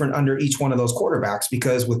look different under each one of those quarterbacks,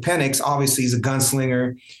 because with Penix, obviously he's a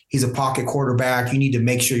gunslinger. He's a pocket quarterback. You need to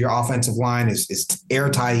make sure your offensive line is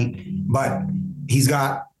airtight, but he's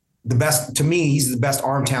got the best, to me, he's the best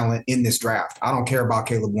arm talent in this draft. I don't care about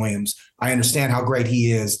Caleb Williams. I understand how great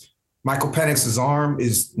he is. Michael Penix's arm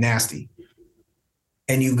is nasty.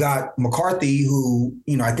 And you've got McCarthy, who,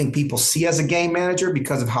 I think people see as a game manager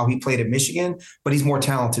because of how he played at Michigan, but he's more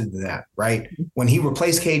talented than that, right? When he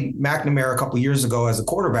replaced Cade McNamara a couple of years ago as a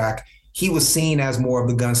quarterback, he was seen as more of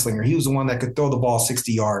the gunslinger. He was the one that could throw the ball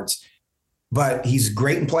 60 yards. But he's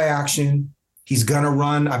great in play action. He's going to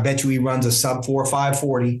run. I bet you he runs a sub 4.5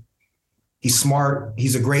 40. He's smart.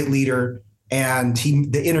 He's a great leader. And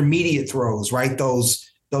the intermediate throws, right? Those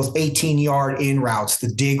 18-yard in routes, the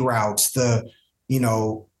dig routes, those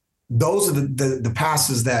are the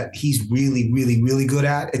passes that he's really, really, really good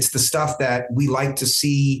at. It's the stuff that we like to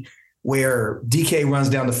see where DK runs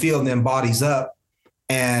down the field and then bodies up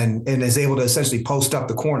and is able to essentially post up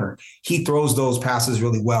the corner. He throws those passes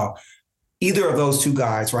really well. Either of those two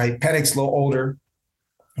guys, right? Penix a little older,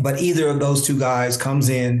 but either of those two guys comes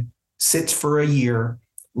in, sits for a year,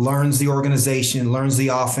 learns the organization, learns the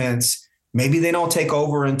offense. Maybe they don't take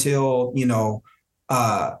over until,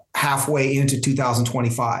 halfway into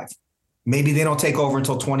 2025. Maybe they don't take over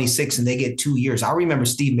until 26 and they get 2 years. I remember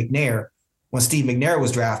Steve McNair, when Steve McNair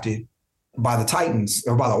was drafted by the Titans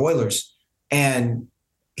or by the Oilers, and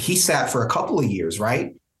he sat for a couple of years,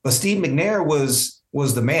 right? But Steve McNair was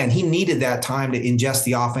the man. He needed that time to ingest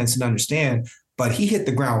the offense and understand, but he hit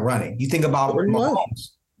the ground running. You think about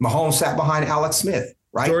Mahomes. Mahomes sat behind Alex Smith,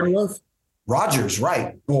 right? Jordan Love. Rodgers,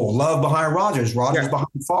 right. Well, Love behind Rodgers behind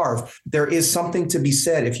Favre. There is something to be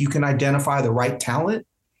said if you can identify the right talent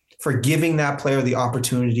for giving that player the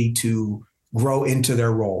opportunity to grow into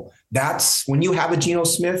their role. That's when you have a Geno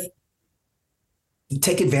Smith,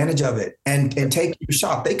 take advantage of it and take your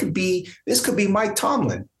shot. This could be Mike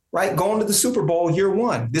Tomlin, right? Going to the Super Bowl year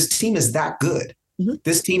one. This team is that good. Mm-hmm.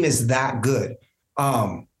 This team is that good.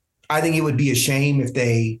 I think it would be a shame if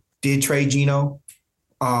they did trade Geno.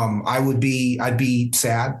 I'd be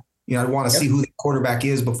sad. I'd want to see who the quarterback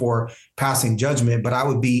is before passing judgment, but I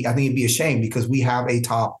think it'd be a shame because we have a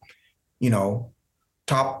top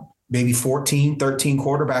maybe 14, 13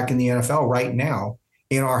 quarterback in the NFL right now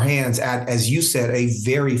in our hands at, as you said, a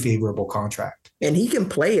very favorable contract. And he can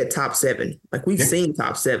play at top 7. Like we've seen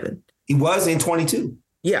top 7. He was in 22.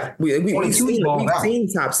 Yeah. We've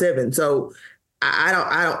seen top 7. So I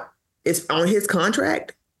don't, it's on his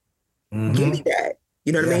contract. Mm-hmm. Give me that.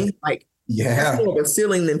 You know what I mean? Like, that's more of a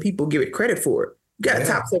ceiling than people give it credit for. You got a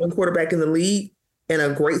top 7 quarterback in the league and a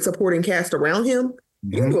great supporting cast around him.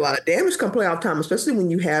 Mm-hmm. You can do a lot of damage come playoff time, especially when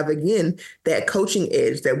you have, again, that coaching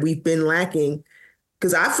edge that we've been lacking.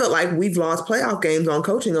 Because I felt like we've lost playoff games on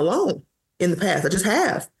coaching alone in the past. I just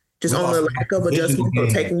have. Just on the lack of adjustment or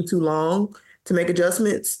taking too long to make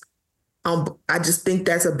adjustments. I just think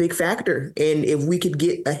that's a big factor. And if we could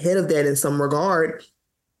get ahead of that in some regard,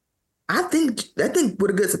 I think with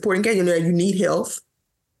a good supporting cast, you need health,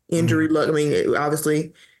 injury luck. I mean,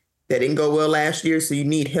 obviously that didn't go well last year, so you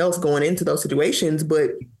need health going into those situations.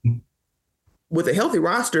 But with a healthy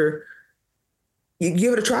roster, you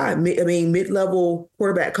give it a try. I mean, mid-level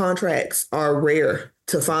quarterback contracts are rare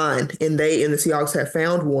to find, and the Seahawks have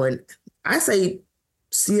found one. I say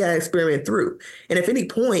see that experiment through. And if at any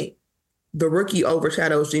point the rookie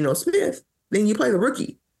overshadows Geno Smith, then you play the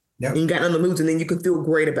rookie. Yep. And you got nothing to lose, and then you can feel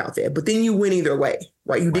great about that. But then you win either way,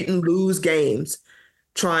 right? You didn't lose games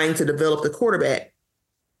trying to develop the quarterback,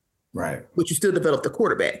 right? But you still develop the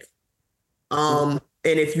quarterback. And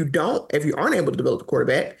if you aren't able to develop the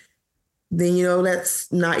quarterback, then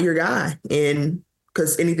that's not your guy. And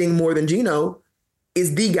because anything more than Geno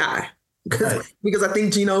is the guy, because I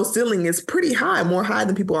think Geno's ceiling is pretty high, more high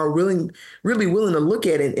than people are really willing to look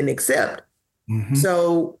at and accept. Mm-hmm.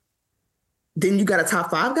 So. Then you got a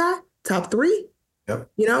top 5 guy, top 3. Yep.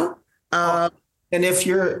 And if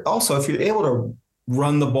you're able to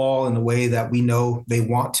run the ball in the way that we know they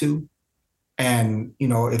want to, And,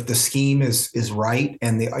 if the scheme is right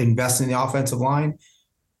and they invest in the offensive line,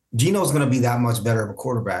 Geno's going to be that much better of a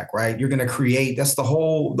quarterback, right? You're going to create, that's the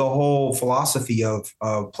whole philosophy of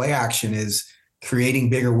play action is creating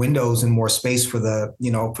bigger windows and more space for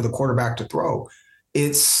the quarterback to throw.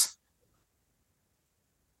 It's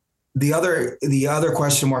the other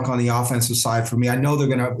question mark on the offensive side for me. I know they're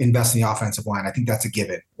going to invest in the offensive line. I think that's a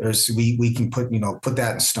given. We can put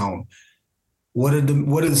that in stone. What did the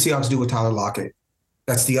Seahawks do with Tyler Lockett?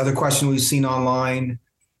 That's the other question we've seen online.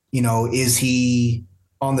 Is he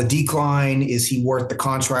on the decline? Is he worth the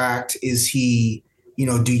contract? Is he,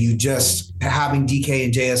 do you just having DK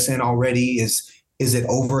and JSN already is it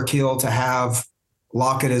overkill to have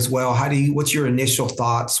Lockett as well? What's your initial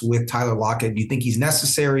thoughts with Tyler Lockett? Do you think he's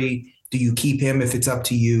necessary? Do you keep him if it's up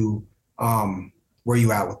to you? Where are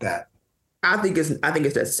you at with that? I think it's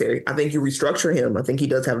necessary. I think you restructure him. I think he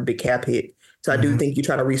does have a big cap hit. So I do think you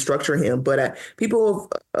try to restructure him. But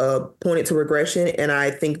people have pointed to regression, and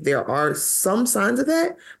I think there are some signs of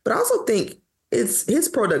that. But I also think it's his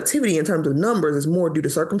productivity in terms of numbers is more due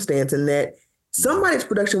to circumstance, and that somebody's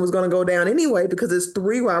production was going to go down anyway because it's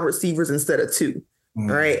 3 wide receivers instead of 2. All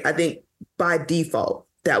right. I think by default,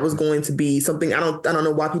 that was going to be something. I don't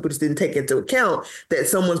know why people just didn't take into account that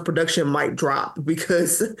someone's production might drop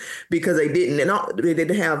because they didn't,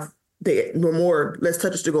 and they were less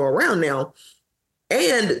touches to go around now.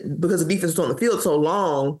 And because the defense was on the field so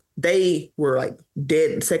long, they were like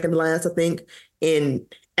dead second last, I think, in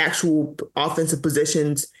actual offensive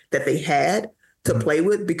positions that they had to play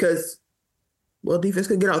with because, defense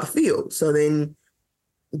could get off the field. So then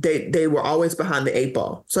they were always behind the 8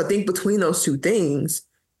 ball. So I think between those two things,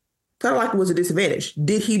 Tyler Lockett was a disadvantage.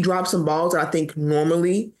 Did he drop some balls that I think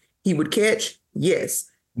normally he would catch? Yes.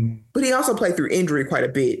 But he also played through injury quite a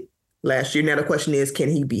bit last year. Now the question is, can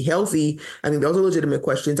he be healthy? I think those are legitimate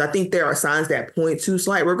questions. I think there are signs that point to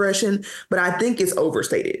slight regression, but I think it's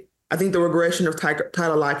overstated. I think the regression of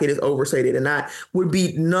Tyler Lockett is overstated, and I would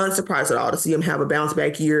be none surprised at all to see him have a bounce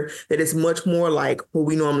back year that is much more like what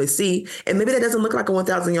we normally see. And maybe that doesn't look like a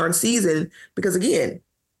 1,000-yard season because, again,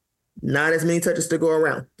 not as many touches to go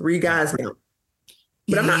around. 3 guys now.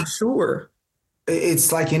 But I'm not sure.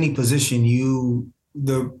 It's like any position.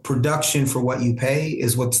 The production for what you pay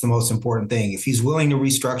is what's the most important thing. If he's willing to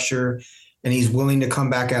restructure and he's willing to come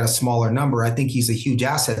back at a smaller number, I think he's a huge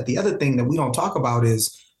asset. The other thing that we don't talk about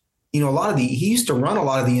is, he used to run a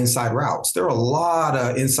lot of the inside routes. There are a lot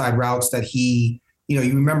of inside routes that you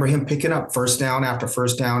remember him picking up first down after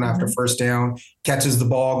first down after first down, catches the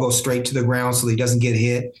ball, goes straight to the ground so he doesn't get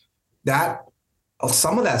hit.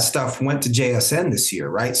 Some of that stuff went to JSN this year,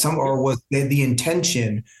 right? The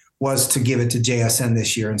intention was to give it to JSN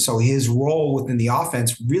this year. And so his role within the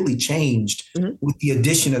offense really changed with the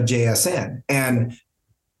addition of JSN. And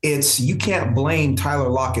you can't blame Tyler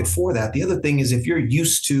Lockett for that. The other thing is if you're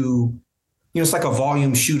used to, it's like a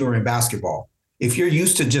volume shooter in basketball. If you're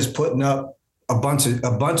used to just putting up a bunch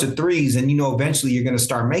of threes and eventually you're going to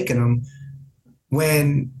start making them,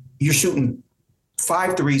 when you're shooting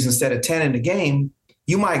 5 threes instead of 10 in the game,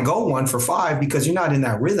 you might go 1 for 5 because you're not in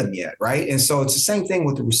that rhythm yet, right? And so it's the same thing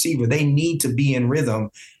with the receiver. They need to be in rhythm.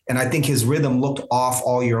 And I think his rhythm looked off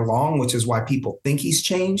all year long, which is why people think he's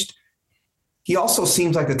changed. He also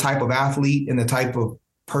seems like the type of athlete and the type of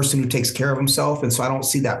person who takes care of himself. And so I don't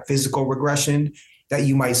see that physical regression that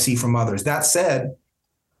you might see from others. That said,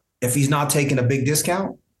 if he's not taking a big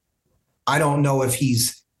discount, I don't know if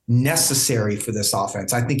he's necessary for this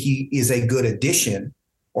offense. I think he is a good addition,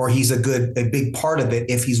 or he's a big part of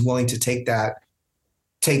it if he's willing to take the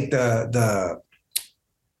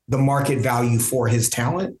market value for his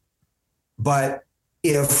talent. But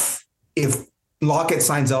if Lockett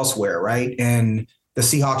signs elsewhere, right, and the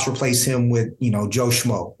Seahawks replace him with, Joe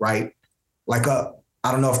Schmo, right? I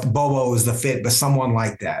don't know if Bobo is the fit, but someone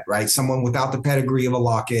like that, right? Someone without the pedigree of a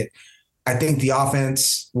Lockett. I think the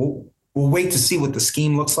offense, we'll wait to see what the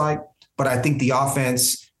scheme looks like, but I think the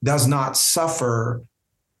offense does not suffer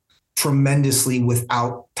tremendously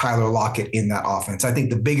without Tyler Lockett in that offense. I think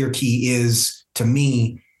the bigger key is, to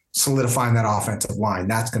me, solidifying that offensive line.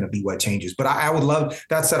 That's going to be what changes. But I would love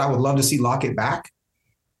to see Lockett back.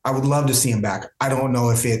 I would love to see him back. I don't know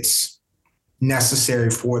if it's necessary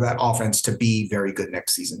for that offense to be very good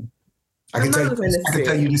next season. I can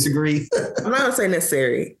tell you disagree. I'm not going to say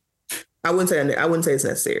necessary. I wouldn't say it's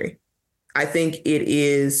necessary. I think it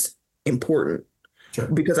is important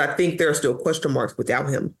because I think there are still question marks without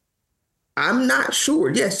him. I'm not sure.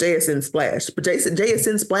 Yes, JSN splashed, but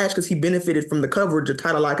JSN splashed because he benefited from the coverage of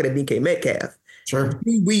Tyler Lockett and DK Metcalf. Sure.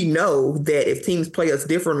 We know that if teams play us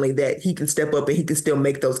differently, that he can step up and he can still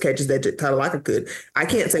make those catches that Tyler Lockett could. I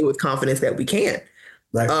can't say with confidence that we can't.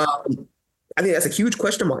 Right. I think that's a huge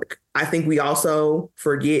question mark. I think we also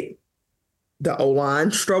forget the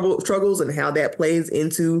O-line struggles and how that plays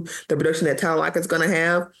into the production that Tyler Lockett's going to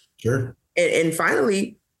have. Sure. And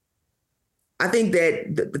finally, I think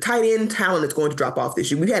that the tight end talent is going to drop off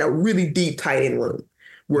this year. We've had a really deep tight end room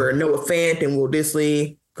where Noah Fant and Will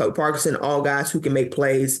Dissly, Cody Parkinson, all guys who can make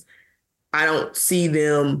plays. I don't see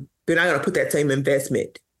them. They're not going to put that same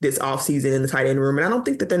investment this offseason in the tight end room. And I don't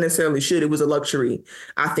think that they necessarily should. It was a luxury,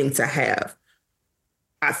 I think, to have.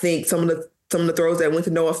 I think some of the throws that went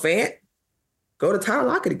to Noah Fant, go to Tyler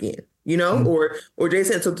Lockett again, or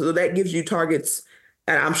Jason. So that gives you targets.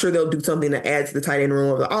 And I'm sure they'll do something to add to the tight end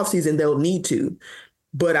room over the offseason. They'll need to.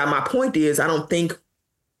 But my point is, I don't think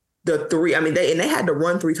the three, they had to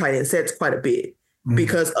run 3 tight end sets quite a bit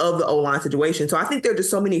because of the O-line situation. So I think there are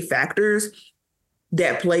just so many factors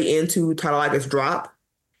that play into Tyler Lockett's drop.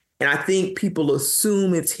 And I think people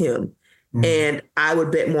assume it's him. And I would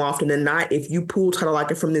bet more often than not, if you pull Tyler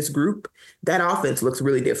Lockett from this group, that offense looks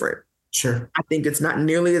really different. Sure. I think it's not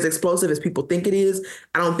nearly as explosive as people think it is.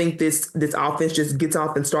 I don't think this offense just gets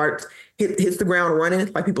off and hits the ground running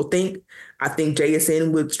like people think. I think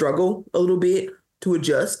JSN would struggle a little bit to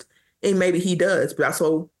adjust, and maybe he does, but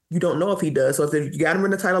also you don't know if he does. So if you got him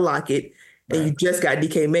in the Tyler Lockett and you just got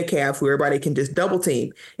DK Metcalf, who everybody can just double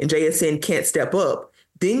team, and JSN can't step up,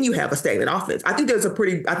 then you have a stagnant offense. I think there's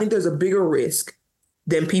a bigger risk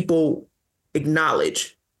than people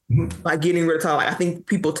acknowledge by getting rid of Tyler. I think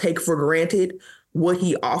people take for granted what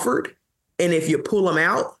he offered. And if you pull him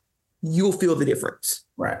out, you'll feel the difference.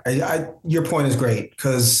 Right. Your point is great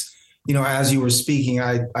because, as you were speaking,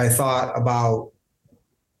 I thought about,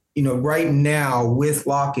 right now with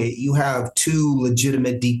Lockett, you have 2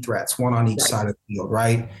 legitimate deep threats, one on each side of the field,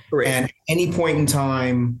 right? Correct. And at any point in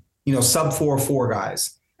time, sub 4-4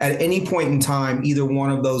 guys. At any point in time, either one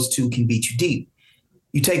of those 2 can beat you deep.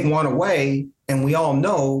 You take one away, and we all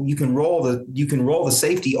know you can roll the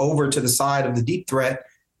safety over to the side of the deep threat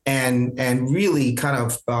and really kind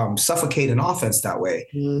of suffocate an offense that way,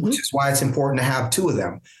 which is why it's important to have 2 of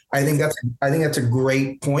them. I think that's a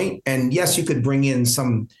great point. And yes, you could bring in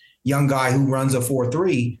some young guy who runs a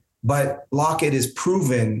 4-3, but Lockett is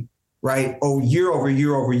proven, right, year over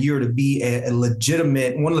year to be a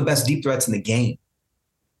legitimate, one of the best deep threats in the game.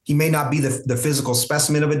 He may not be the physical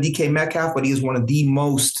specimen of a DK Metcalf, but he is one of the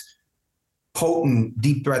most potent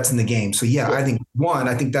deep threats in the game. So yeah, I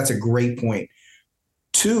think that's a great point.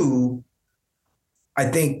 2, I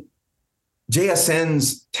think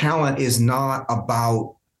JSN's talent is not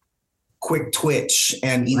about quick twitch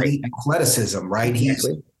and elite athleticism, right?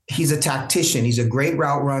 Exactly. He's a tactician. He's a great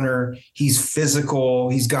route runner. He's physical.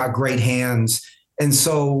 He's got great hands. And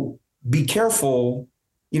so be careful.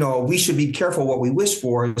 We should be careful what we wish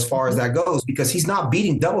for as far as that goes, because he's not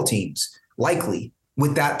beating double teams likely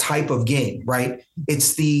with that type of game, right?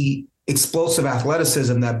 It's the explosive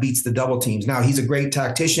athleticism that beats the double teams. Now, he's a great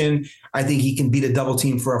tactician. I think he can beat a double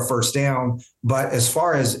team for a first down. But as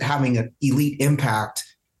far as having an elite impact,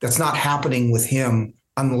 that's not happening with him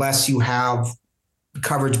unless you have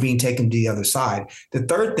coverage being taken to the other side. The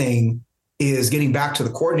third thing is getting back to the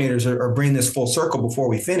coordinators or bring this full circle before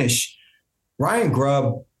we finish. Ryan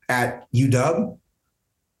Grubb at UW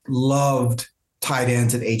loved tight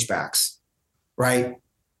ends and H-backs, right?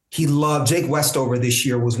 He loved Jake Westover this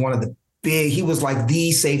year was one of the he was like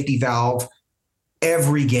the safety valve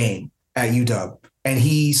every game at UW. And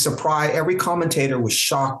he surprised, every commentator was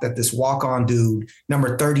shocked that this walk-on dude,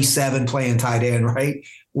 number 37 playing tight end, right,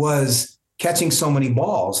 was catching so many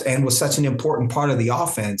balls and was such an important part of the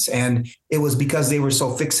offense. And it was because they were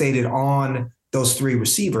so fixated on those 3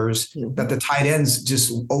 receivers that the tight ends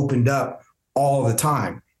just opened up all the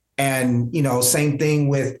time. And, same thing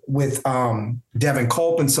with Devin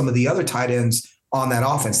Culp and some of the other tight ends on that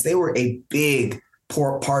offense. They were a big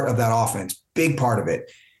part of that offense, big part of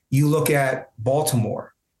it. You look at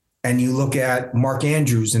Baltimore and you look at Mark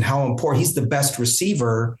Andrews and how important he's the best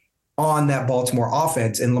receiver on that Baltimore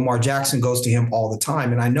offense. And Lamar Jackson goes to him all the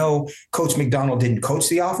time. And I know Coach McDonald didn't coach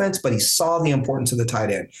the offense, but he saw the importance of the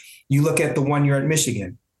tight end. You look at the 1 year at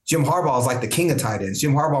Michigan, Jim Harbaugh is like the king of tight ends.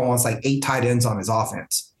 Jim Harbaugh wants like 8 tight ends on his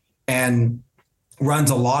offense and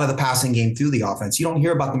runs a lot of the passing game through the offense. You don't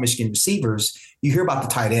hear about the Michigan receivers. You hear about the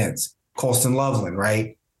tight ends, Colston Loveland,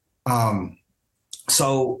 right?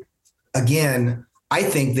 So again, I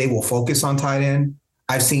think they will focus on tight end.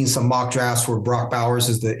 I've seen some mock drafts where Brock Bowers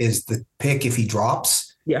is the pick if he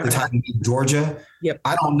drops. The tight end in Georgia. Yep.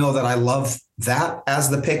 I don't know that I love that as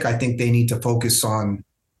the pick. I think they need to focus on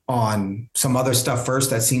on some other stuff first.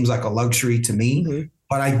 That seems like a luxury to me. Mm-hmm.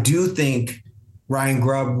 But I do think Ryan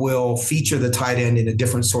Grubb will feature the tight end in a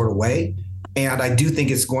different sort of way. And I do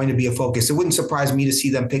think it's going to be a focus. It wouldn't surprise me to see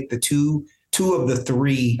them pick the two of the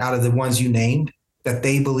three out of the ones you named that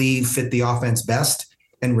they believe fit the offense best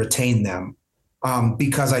and retain them.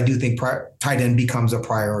 Because I do think tight end becomes a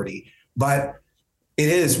priority. But it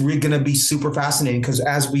is really going to be super fascinating because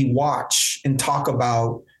as we watch and talk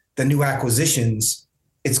about the new acquisitions,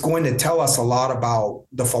 it's going to tell us a lot about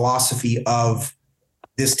the philosophy of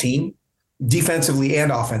this team, defensively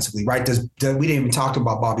and offensively, right? We didn't even talk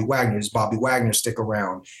about Bobby Wagner. Does Bobby Wagner stick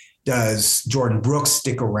around? Does Jordan Brooks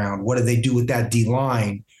stick around? What do they do with that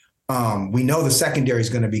D-line? We know the secondary is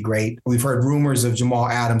going to be great. We've heard rumors of Jamal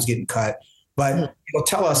Adams getting cut, but it'll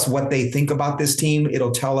tell us what they think about this team.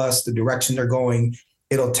 It'll tell us the direction they're going.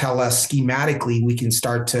 It'll tell us schematically we can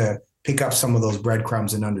start to pick up some of those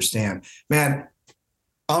breadcrumbs and understand. Man,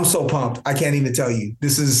 I'm so pumped. I can't even tell you.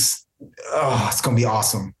 This is, it's going to be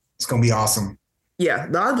awesome. It's going to be awesome. Yeah,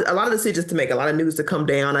 a lot of decisions to make, a lot of news to come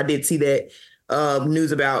down. I did see that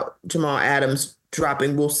news about Jamal Adams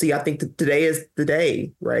dropping. We'll see. I think today is the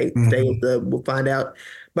day, right? Mm-hmm. Today is we'll find out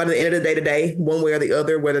by the end of the day today, one way or the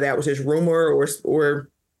other, whether that was just rumor or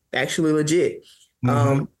actually legit.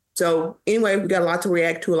 Mm-hmm. So anyway, we got a lot to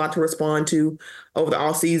react to, a lot to respond to over the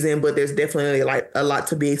off season, but there's definitely a lot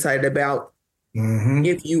to be excited about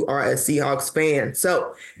if you are a Seahawks fan.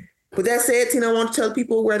 So with that said, Tina, I want to tell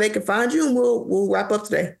people where they can find you, and we'll wrap up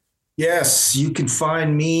today. Yes, you can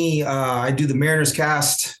find me. I do the Mariners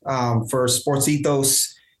Cast for Sports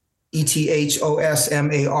Ethos,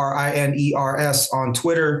 ETHOSMARINERS on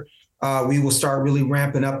Twitter. We will start really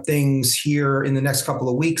ramping up things here in the next couple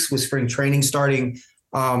of weeks with spring training starting.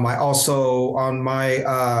 I also, on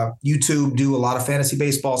my YouTube, do a lot of fantasy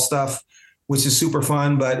baseball stuff, which is super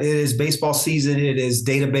fun, but it is baseball season. It is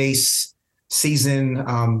database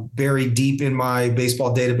season. Very deep in my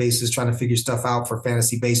baseball databases, trying to figure stuff out for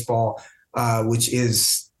fantasy baseball, which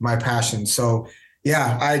is my passion. So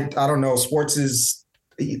yeah, I don't know. Sports is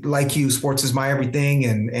like you, sports is my everything,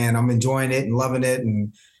 and I'm enjoying it and loving it.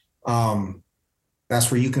 And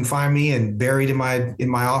that's where you can find me, and buried in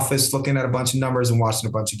my office, looking at a bunch of numbers and watching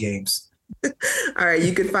a bunch of games. All right.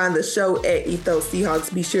 You can find the show at Ethos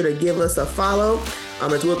Seahawks. Be sure to give us a follow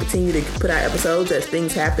as we'll continue to put out episodes as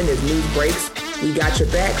things happen, as news breaks. We got your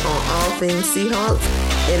back on all things Seahawks.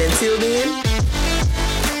 And until then,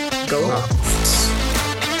 go Hawks.